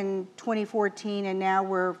in 2014, and now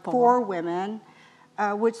we're 4 women.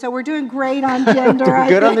 So we're doing great on gender.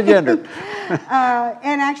 Good on the gender.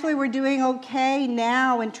 And actually, we're doing okay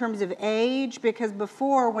now in terms of age, because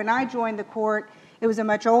before, when I joined the court, it was a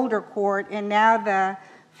much older court, and now the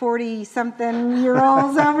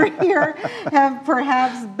 40-something-year-olds over here have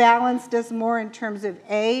perhaps balanced us more in terms of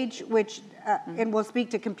age, which, and we'll speak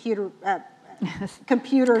to computers and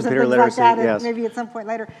things like that, yes. Maybe at some point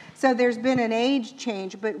later. So there's been an age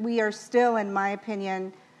change, but we are still, in my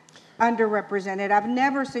opinion, underrepresented. I've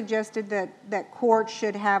never suggested that courts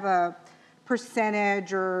should have a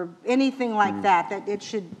percentage or anything like that it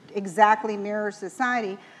should exactly mirror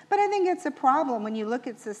society. But I think it's a problem when you look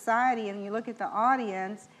at society and you look at the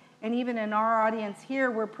audience, and even in our audience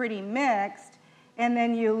here, we're pretty mixed, and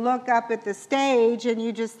then you look up at the stage and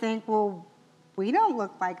you just think, well, we don't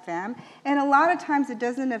look like them. And a lot of times it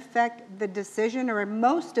doesn't affect the decision, or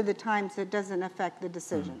most of the times it doesn't affect the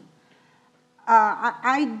decision.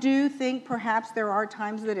 I do think perhaps there are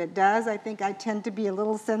times that it does. I think I tend to be a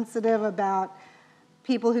little sensitive about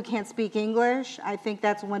people who can't speak English. I think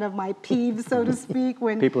that's one of my peeves, so to speak.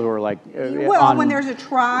 When people who are like when there's a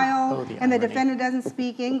trial and the defendant doesn't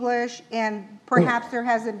speak English, and perhaps there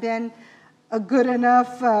hasn't been a good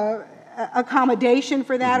enough accommodation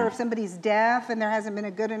for that, or if somebody's deaf and there hasn't been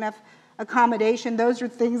a good enough accommodation, those are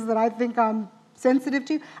things that I think I'm sensitive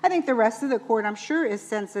to. I think the rest of the court, I'm sure, is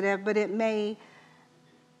sensitive, but it may,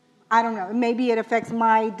 I don't know, maybe it affects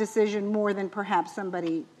my decision more than perhaps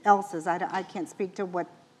somebody else's. I can't speak to what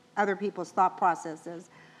other people's thought process is.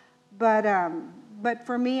 But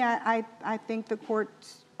for me, I think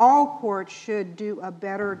all courts should do a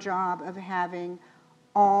better job of having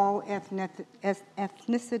all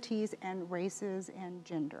ethnicities and races and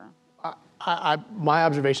gender. My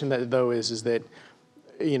observation though is that,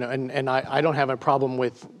 and I don't have a problem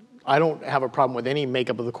with any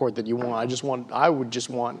makeup of the court that you want. I would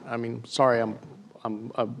just want. I mean, sorry, I'm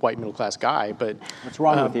a white middle class guy, but what's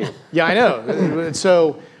wrong with you? Yeah, I know.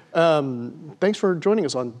 So, thanks for joining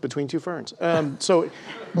us on Between Two Ferns. So,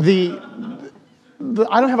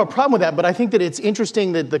 I don't have a problem with that, but I think that it's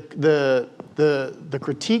interesting that the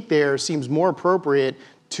critique there seems more appropriate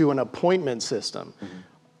to an appointment system. Mm-hmm.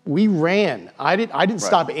 We ran. I didn't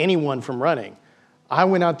stop anyone from running. I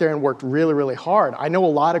went out there and worked really, really hard. I know a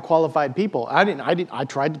lot of qualified people. I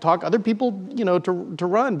tried to talk other people, to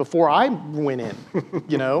run before I went in,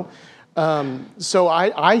 So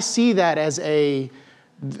I see that as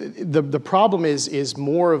the problem is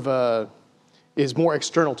more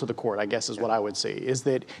external to the court, I guess is what I would say, is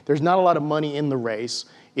that there's not a lot of money in the race.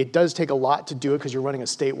 It does take a lot to do it because you're running a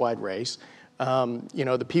statewide race.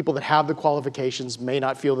 The people that have the qualifications may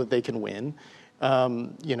not feel that they can win.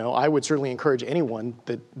 I would certainly encourage anyone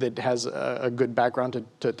that has a good background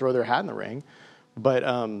to throw their hat in the ring. But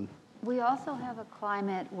we also have a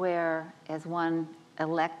climate where, as one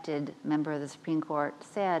elected member of the Supreme Court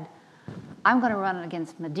said, I'm going to run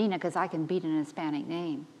against Medina because I can beat an Hispanic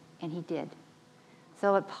name. And he did.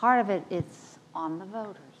 So a part of it is on the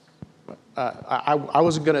voters. I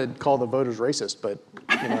wasn't going to call the voters racist, but,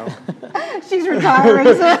 you know. She's retiring.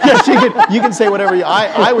 Yeah, you can say whatever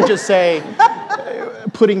I would just say,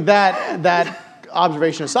 putting that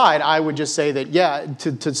observation aside, I would just say that, yeah,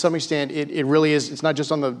 to some extent, it really is. It's not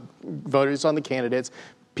just on the voters, it's on the candidates.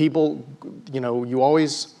 People, you know, you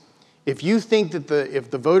always, if you think that if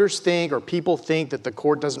the voters think or people think that the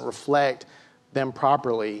court doesn't reflect them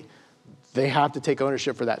properly, they have to take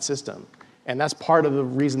ownership for that system. And that's part of the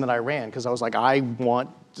reason that I ran, because I was like, I want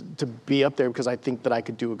to be up there because I think that I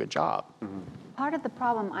could do a good job. Mm-hmm. Part of the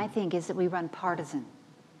problem, I think, is that we run partisan.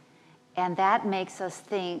 And that makes us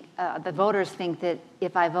think, the voters think that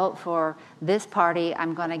if I vote for this party,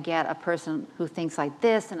 I'm going to get a person who thinks like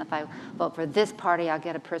this, and if I vote for this party, I'll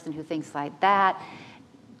get a person who thinks like that,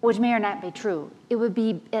 which may or not be true. It would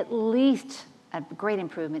be at least a great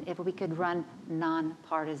improvement if we could run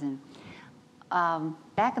nonpartisan.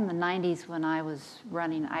 Back in the 90s when I was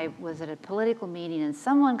running, I was at a political meeting and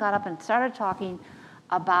someone got up and started talking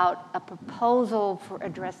about a proposal for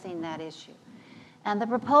addressing that issue. And the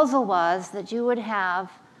proposal was that you would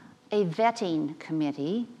have a vetting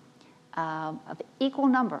committee of equal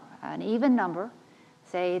number, an even number,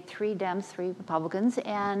 say 3 Dems, 3 Republicans,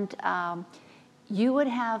 and you would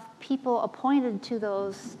have people appointed to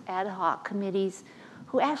those ad hoc committees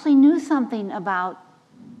who actually knew something about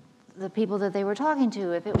the people that they were talking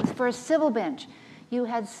to. If it was for a civil bench, you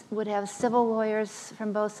would have civil lawyers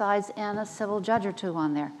from both sides and a civil judge or 2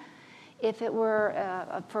 on there. If it were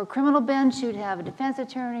for a criminal bench, you'd have a defense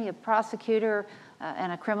attorney, a prosecutor,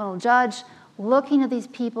 and a criminal judge looking at these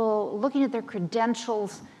people, looking at their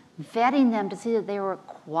credentials, vetting them to see that they were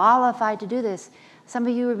qualified to do this. Some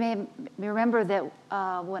of you may remember that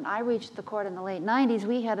when I reached the court in the late 90s,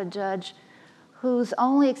 we had a judge whose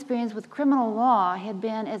only experience with criminal law had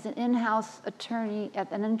been as an in-house attorney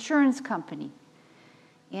at an insurance company.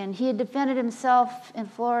 And he had defended himself in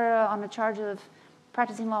Florida on a charge of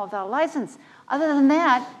practicing law without a license. Other than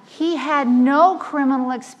that, he had no criminal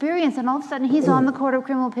experience, and all of a sudden he's on the Court of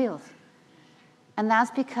Criminal Appeals. And that's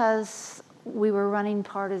because we were running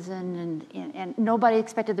partisan, and nobody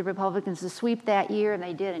expected the Republicans to sweep that year, and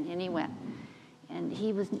they did, and he went. And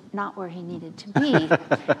he was not where he needed to be.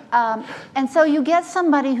 And so you get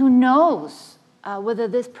somebody who knows whether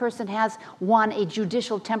this person has, one, a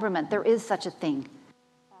judicial temperament. There is such a thing.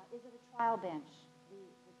 Is it a trial bench? The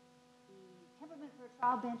temperament for a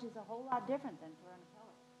trial bench is a whole lot different than for an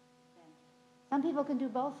appellate bench. Some people can do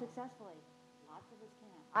both successfully. Lots of us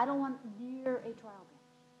can't. I don't want near a trial bench.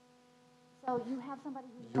 So you have somebody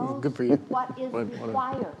who knows Good for you. what is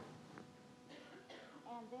required.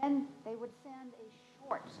 And then they would send a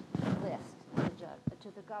short list to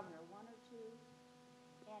the governor, 1 or 2,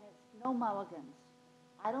 and it's no mulligans.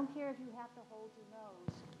 I don't care if you have to hold your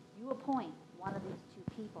nose. You appoint one of these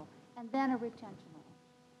 2 people, and then a retention order.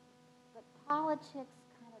 But politics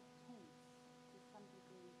kind of taints, to some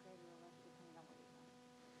degree, greater or less, depending on what you've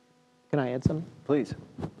done. Can I add something? Please.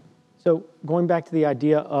 So going back to the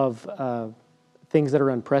idea of things that are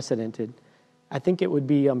unprecedented, I think it would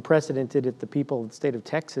be unprecedented if the people of the state of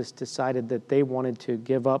Texas decided that they wanted to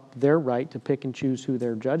give up their right to pick and choose who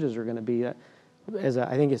their judges are going to be. I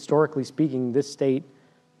think historically speaking, this state,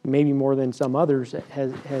 maybe more than some others,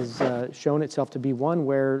 has shown itself to be one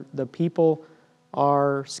where the people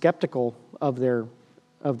are skeptical of their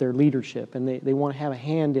leadership, and they want to have a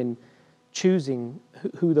hand in choosing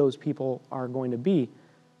who those people are going to be.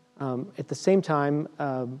 At the same time,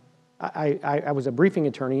 I was a briefing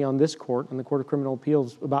attorney on this court, on the Court of Criminal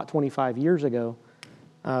Appeals, about 25 years ago,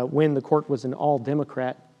 when the court was an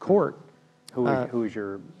all-Democrat court. Who is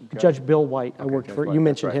your judge? Judge Bill White. Okay, I worked Judge for. White, You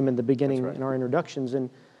mentioned right. him in the beginning in our introductions, and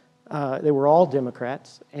they were all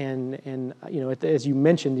Democrats. And you know, as you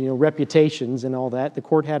mentioned, you know, reputations and all that. The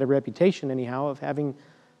court had a reputation, anyhow, of having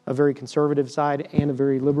a very conservative side and a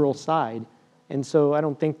very liberal side. And so I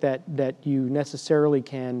don't think that you necessarily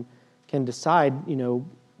can decide, you know,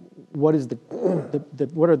 what is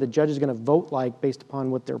what are the judges going to vote like based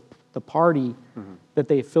upon what the party that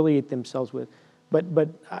they affiliate themselves with. But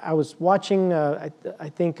I was watching I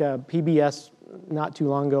think PBS not too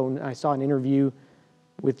long ago, and I saw an interview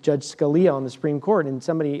with Judge Scalia on the Supreme Court, and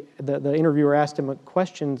the interviewer asked him a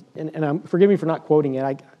question, and forgive me for not quoting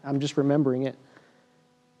it, I'm just remembering it.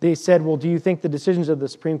 They said, well, do you think the decisions of the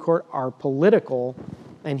Supreme Court are political?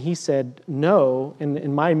 And he said, no,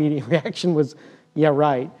 and my immediate reaction was, yeah,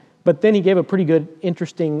 right. But then he gave a pretty good,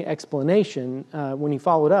 interesting explanation when he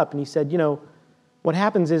followed up, and he said, you know, what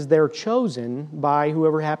happens is they're chosen by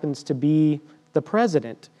whoever happens to be the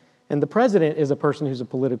president. And the president is a person who's a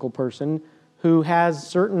political person who has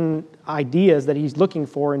certain ideas that he's looking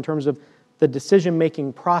for in terms of the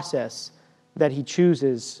decision-making process that he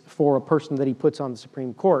chooses for a person that he puts on the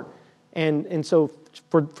Supreme Court. And so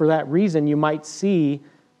for that reason, you might see,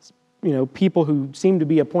 people who seem to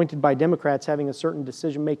be appointed by Democrats having a certain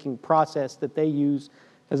decision-making process that they use,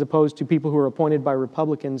 as opposed to people who are appointed by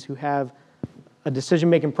Republicans who have a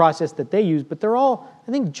decision-making process that they use. But they're all,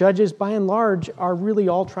 I think judges by and large are really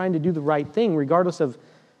all trying to do the right thing, regardless of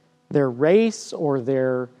their race or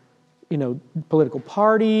their political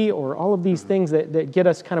party or all of these things that get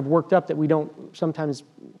us kind of worked up that we don't sometimes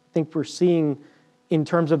think we're seeing in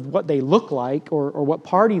terms of what they look like or what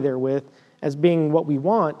party they're with as being what we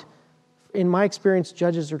want. In my experience,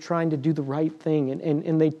 judges are trying to do the right thing,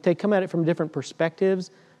 and they come at it from different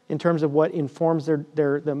perspectives in terms of what informs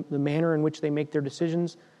the manner in which they make their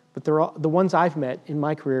decisions. But the ones I've met in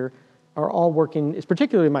my career are all working,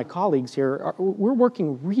 particularly my colleagues here, we're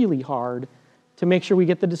working really hard to make sure we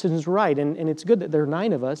get the decisions right. And it's good that there are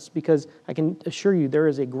 9 of us, because I can assure you there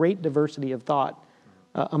is a great diversity of thought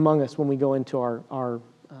among us when we go into our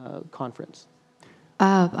conference.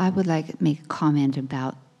 I would like to make a comment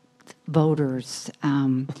about voters.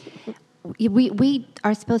 We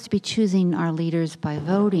are supposed to be choosing our leaders by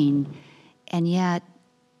voting, and yet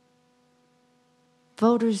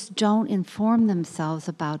voters don't inform themselves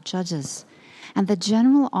about judges. And the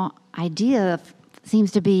general idea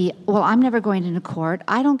seems to be, well, I'm never going into court.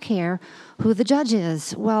 I don't care who the judge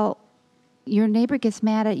is. Well, your neighbor gets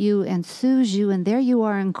mad at you and sues you, and there you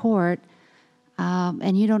are in court,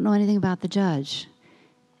 and you don't know anything about the judge.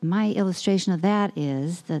 My illustration of that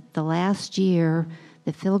is that the last year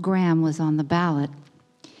that Phil Gramm was on the ballot,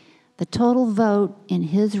 the total vote in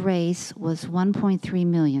his race was 1.3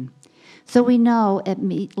 million. So we know at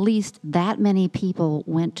least that many people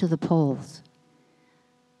went to the polls.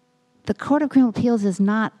 The Court of Criminal Appeals is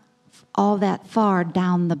not all that far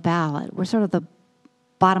down the ballot. We're sort of the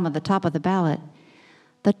bottom of the top of the ballot.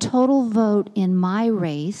 The total vote in my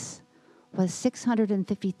race was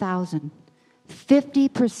 650,000.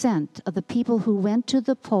 50% of the people who went to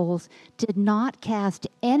the polls did not cast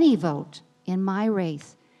any vote in my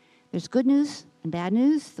race. There's good news and bad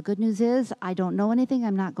news. The good news is I don't know anything.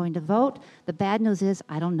 I'm not going to vote. The bad news is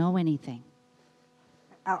I don't know anything.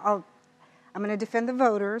 I'm going to defend the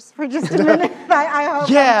voters for just a minute. I hope.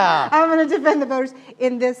 Yeah. I'm going to defend the voters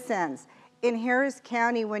in this sense. In Harris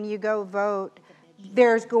County, when you go vote,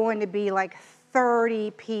 there's going to be like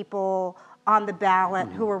 30 people on the ballot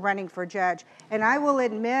who are running for judge. And I will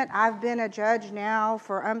admit, I've been a judge now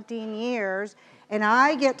for umpteen years, and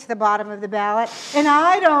I get to the bottom of the ballot, and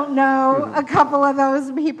I don't know a couple of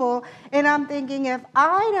those people. And I'm thinking, if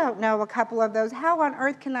I don't know a couple of those, how on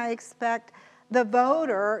earth can I expect the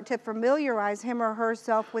voter to familiarize him or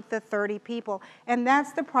herself with the 30 people? And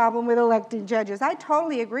that's the problem with electing judges. I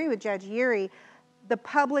totally agree with Judge Yeary. The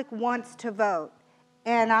public wants to vote.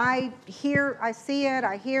 And I see it,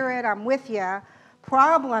 I hear it, I'm with you.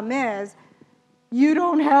 Problem is, you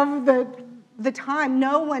don't have the time,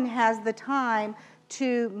 no one has the time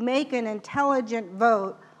to make an intelligent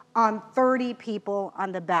vote on 30 people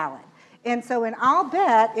on the ballot. And so, and I'll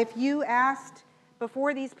bet if you asked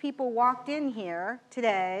before these people walked in here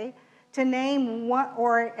today to name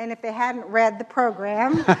one, and if they hadn't read the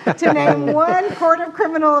program, to name one Court of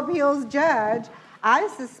Criminal Appeals judge, I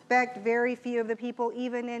suspect very few of the people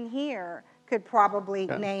even in here could probably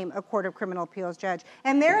name a Court of Criminal Appeals judge.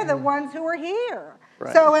 And they're the ones who are here.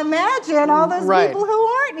 Right. So imagine all those people who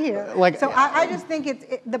aren't here. So I just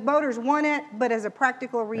think the voters want it, but as a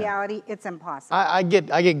practical reality, it's impossible. I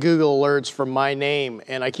get Google alerts from my name,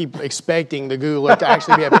 and I keep expecting the Google alert to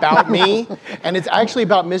actually be about me. And it's actually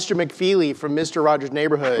about Mr. McFeely from Mr. Rogers'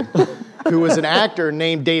 Neighborhood, who was an actor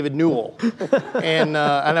named David Newell. And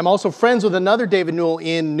I'm also friends with another David Newell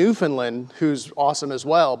in Newfoundland, who's awesome as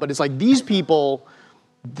well. But it's like these people,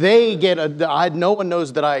 they get no one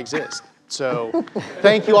knows that I exist. So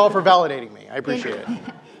thank you all for validating me. I appreciate it.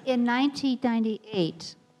 In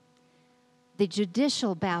 1998, the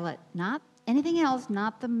judicial ballot, not anything else,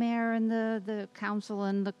 not the mayor and the council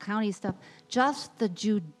and the county stuff, just the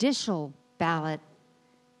judicial ballot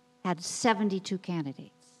had 72 candidates.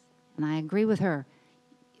 And I agree with her.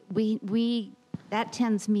 That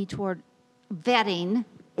tends me toward vetting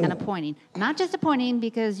and appointing. Not just appointing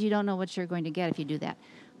because you don't know what you're going to get if you do that,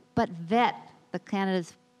 but vet the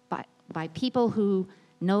candidates by people who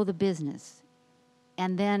know the business,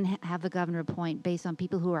 and then have the governor appoint based on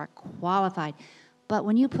people who are qualified. But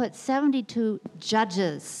when you put 72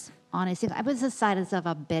 judges on it was the size of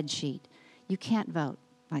a bed sheet. You can't vote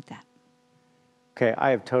like that. Okay, I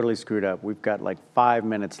have totally screwed up. We've got like 5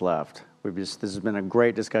 minutes left. This has been a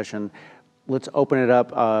great discussion. let's open it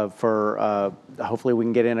up for, hopefully we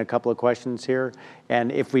can get in a couple of questions here.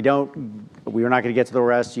 And if we don't, we're not going to get to the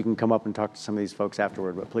rest. You can come up and talk to some of these folks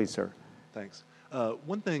afterward, but please, sir. Thanks.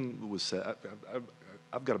 One thing was said,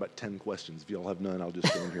 I've got about 10 questions. If y'all have none, I'll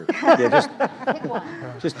just go in here. Yeah,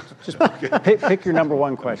 just pick your number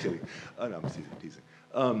one question. Oh, no, I'm teasing.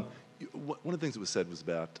 One of the things that was said was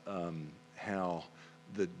about how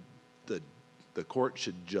the court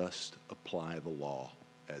should just apply the law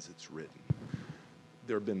as it's written.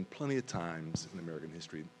 There have been plenty of times in American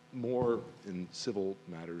history, more in civil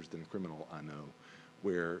matters than criminal, I know,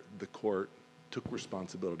 where the court took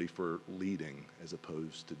responsibility for leading as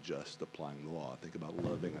opposed to just applying the law. I think about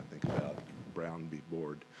Loving, I think about Brown v.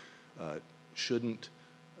 Board. Shouldn't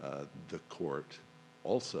the court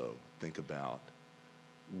also think about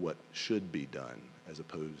what should be done as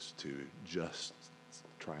opposed to just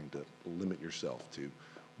trying to limit yourself to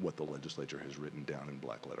what the legislature has written down in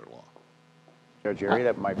black letter law? Judge Jerry,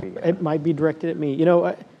 that might be. It might be directed at me. You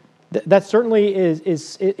know, that certainly it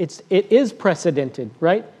is precedented,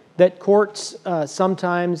 right? That courts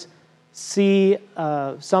sometimes see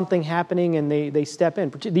something happening and they step in.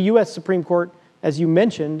 The U.S. Supreme Court, as you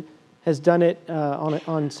mentioned, has done it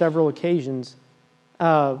on several occasions.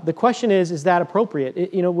 The question is that appropriate?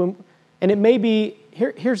 And it may be.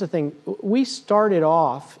 Here's the thing: we started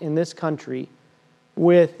off in this country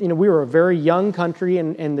with, we were a very young country,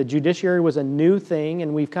 and the judiciary was a new thing,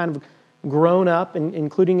 and we've kind of grown up, and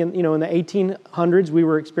including in the 1800s, we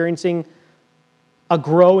were experiencing a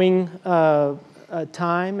growing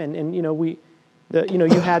time, and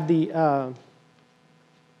you had the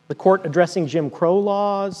court addressing Jim Crow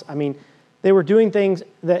laws. I mean, they were doing things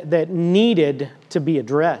that needed to be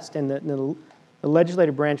addressed, and the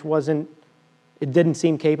legislative branch didn't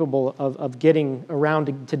seem capable of getting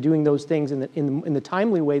around to doing those things in the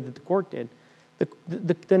timely way that the court did.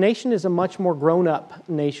 The nation is a much more grown-up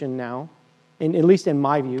nation now, at least in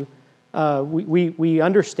my view. We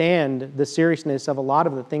understand the seriousness of a lot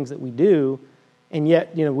of the things that we do, and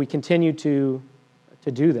yet we continue to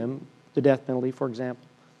do them, the death penalty, for example.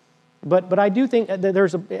 But I do think that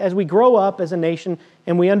as we grow up as a nation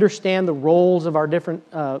and we understand the roles of our different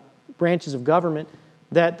branches of government,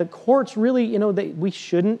 that the courts really, we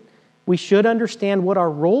should understand what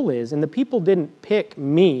our role is. And the people didn't pick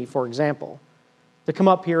me, for example, to come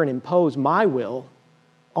up here and impose my will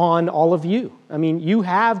on all of you. I mean, you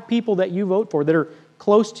have people that you vote for that are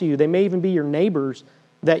close to you. They may even be your neighbors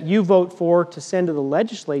that you vote for to send to the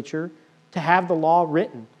legislature to have the law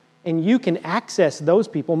written. And you can access those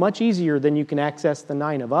people much easier than you can access the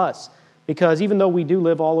 9 of us. Because even though we do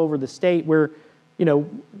live all over the state, we're,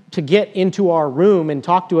 to get into our room and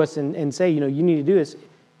talk to us and say, you need to do this,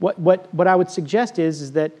 what I would suggest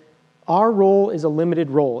is that our role is a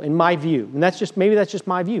limited role, in my view. And maybe that's just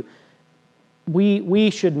my view.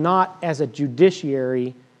 We should not, as a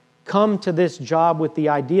judiciary, come to this job with the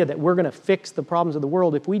idea that we're going to fix the problems of the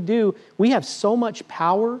world. If we do, we have so much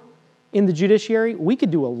power in the judiciary, we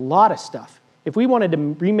could do a lot of stuff. If we wanted to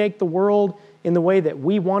remake the world in the way that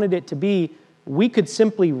we wanted it to be, we could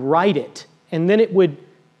simply write it. And then it would,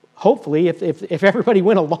 hopefully, if everybody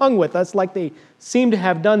went along with us like they seem to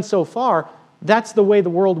have done so far, that's the way the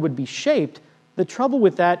world would be shaped. The trouble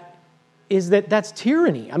with that is that that's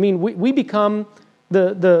tyranny. I mean, we become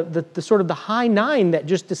the sort of the high 9 that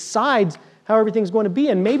just decides how everything's going to be,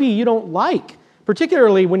 and maybe you don't like,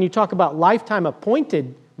 particularly when you talk about lifetime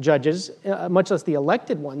appointed judges, much less the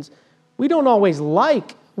elected ones, we don't always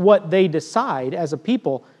like what they decide as a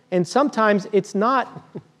people, and sometimes it's not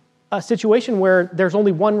a situation where there's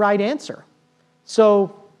only one right answer.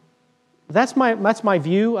 So that's my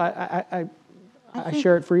view. I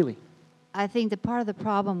share it freely. I think that part of the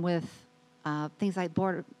problem with things like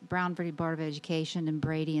Brown v. Board of Education and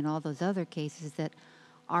Brady and all those other cases that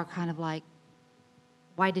are kind of like,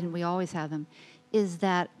 why didn't we always have them, is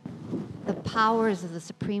that the powers of the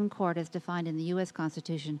Supreme Court as defined in the U.S.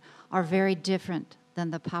 Constitution are very different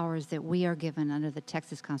than the powers that we are given under the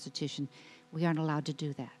Texas Constitution. We aren't allowed to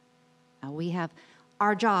do that. We have,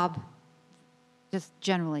 our job, just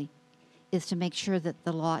generally, is to make sure that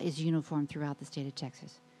the law is uniform throughout the state of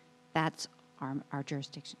Texas. That's our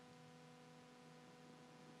jurisdiction.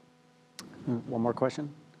 One more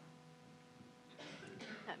question?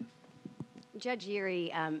 Judge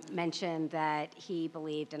Yeary mentioned that he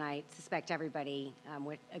believed, and I suspect everybody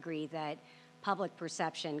would agree, that public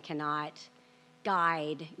perception cannot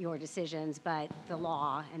guide your decisions, but the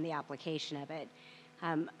law and the application of it.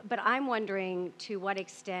 But I'm wondering to what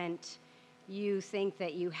extent you think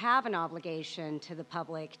that you have an obligation to the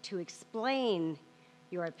public to explain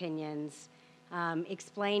your opinions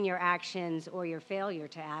explain your actions or your failure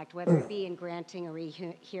to act, whether it be in granting a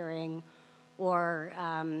rehearing or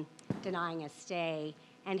denying a stay,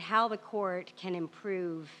 and how the court can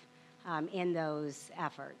improve in those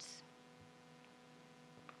efforts.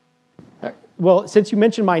 Well, since you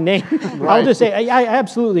mentioned my name, I'll just say I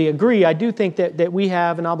absolutely agree. I do think that we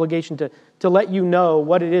have an obligation to let you know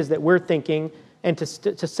what it is that we're thinking and to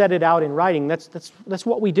set it out in writing. That's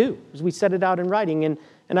what we do, is we set it out in writing.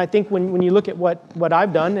 And I think when you look at what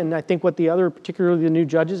I've done, and I think what the other, particularly the new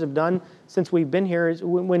judges, have done since we've been here, is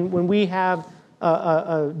when we have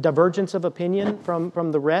a divergence of opinion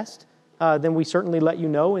from the rest, then we certainly let you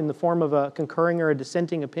know in the form of a concurring or a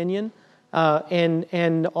dissenting opinion.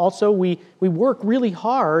 And also we work really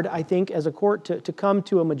hard, I think, as a court to come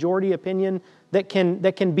to a majority opinion that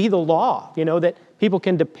can be the law, that people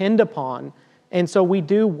can depend upon. And so we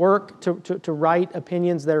do work to write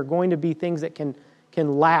opinions that are going to be things that can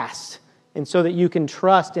last, and so that you can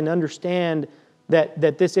trust and understand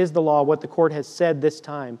that this is the law, what the court has said this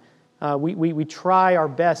time. We try our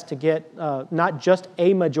best to get not just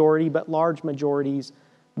a majority, but large majorities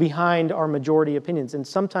behind our majority opinions. And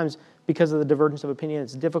sometimes, because of the divergence of opinion,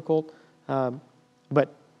 it's difficult, but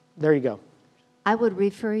there you go. I would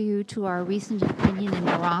refer you to our recent opinion in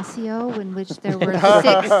Horacio, in which there were 6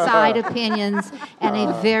 side opinions and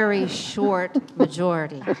a very short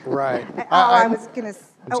majority. Right. I was just going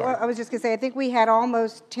to say, I think we had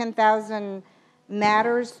almost 10,000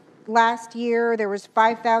 matters last year. There was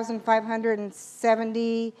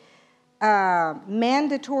 5,570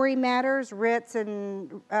 mandatory matters, writs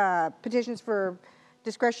and petitions for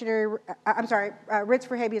discretionary, writs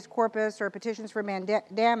for habeas corpus or petitions for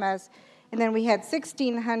mandamus. And then we had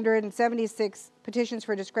 1,676 petitions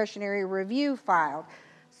for discretionary review filed.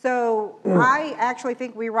 So I actually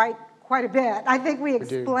think we write quite a bit. I think we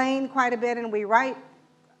explain quite a bit, and we write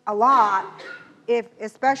a lot,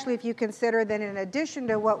 especially if you consider that in addition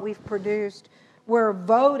to what we've produced, we're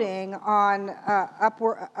voting on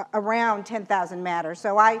around 10,000 matters.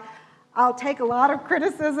 So I'll take a lot of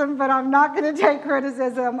criticism, but I'm not going to take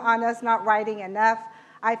criticism on us not writing enough.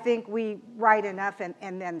 I think we write enough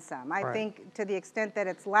and then some. I think to the extent that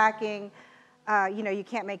it's lacking, you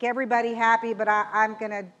can't make everybody happy, but I'm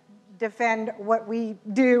going to defend what we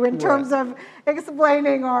do in terms of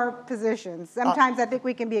explaining our positions. Sometimes I think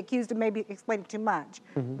we can be accused of maybe explaining too much,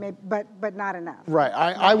 but not enough. Right.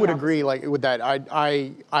 I would agree with that.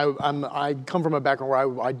 I come from a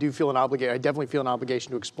background where I do feel an obligation. I definitely feel an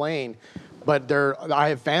obligation to explain. But I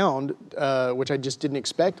have found, which I just didn't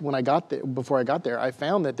expect when I got there, before I got there, I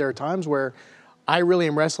found that there are times where I really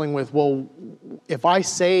am wrestling with, well, if I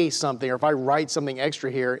say something or if I write something extra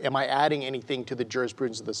here, am I adding anything to the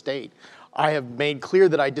jurisprudence of the state? I have made clear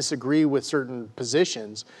that I disagree with certain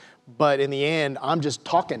positions, but in the end, I'm just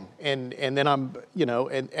talking, and then I'm,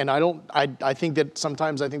 I think that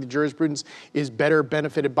sometimes I think the jurisprudence is better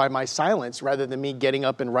benefited by my silence rather than me getting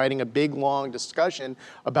up and writing a big, long discussion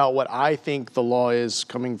about what I think the law is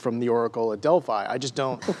coming from the Oracle at Delphi. I just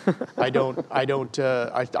don't,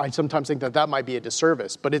 I sometimes think that might be a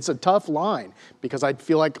disservice, but it's a tough line because I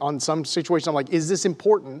feel like on some situations, I'm like, is this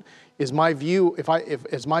important? Is my view,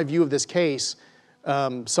 is my view of this case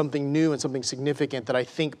something new and something significant that I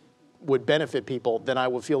think would benefit people, then I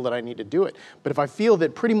will feel that I need to do it. But if I feel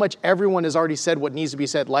that pretty much everyone has already said what needs to be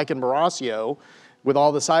said, like in Horacio, with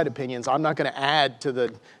all the side opinions, I'm not going to add to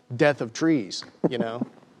the death of trees,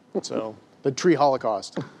 So, the tree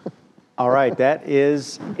holocaust. All right, that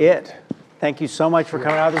is it. Thank you so much for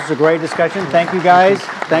coming out. This was a great discussion. Thank you, guys.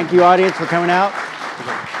 Thank you, audience, for coming out.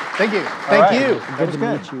 Thank you. Thank you. That was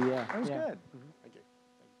good. Meet you, yeah. That was good.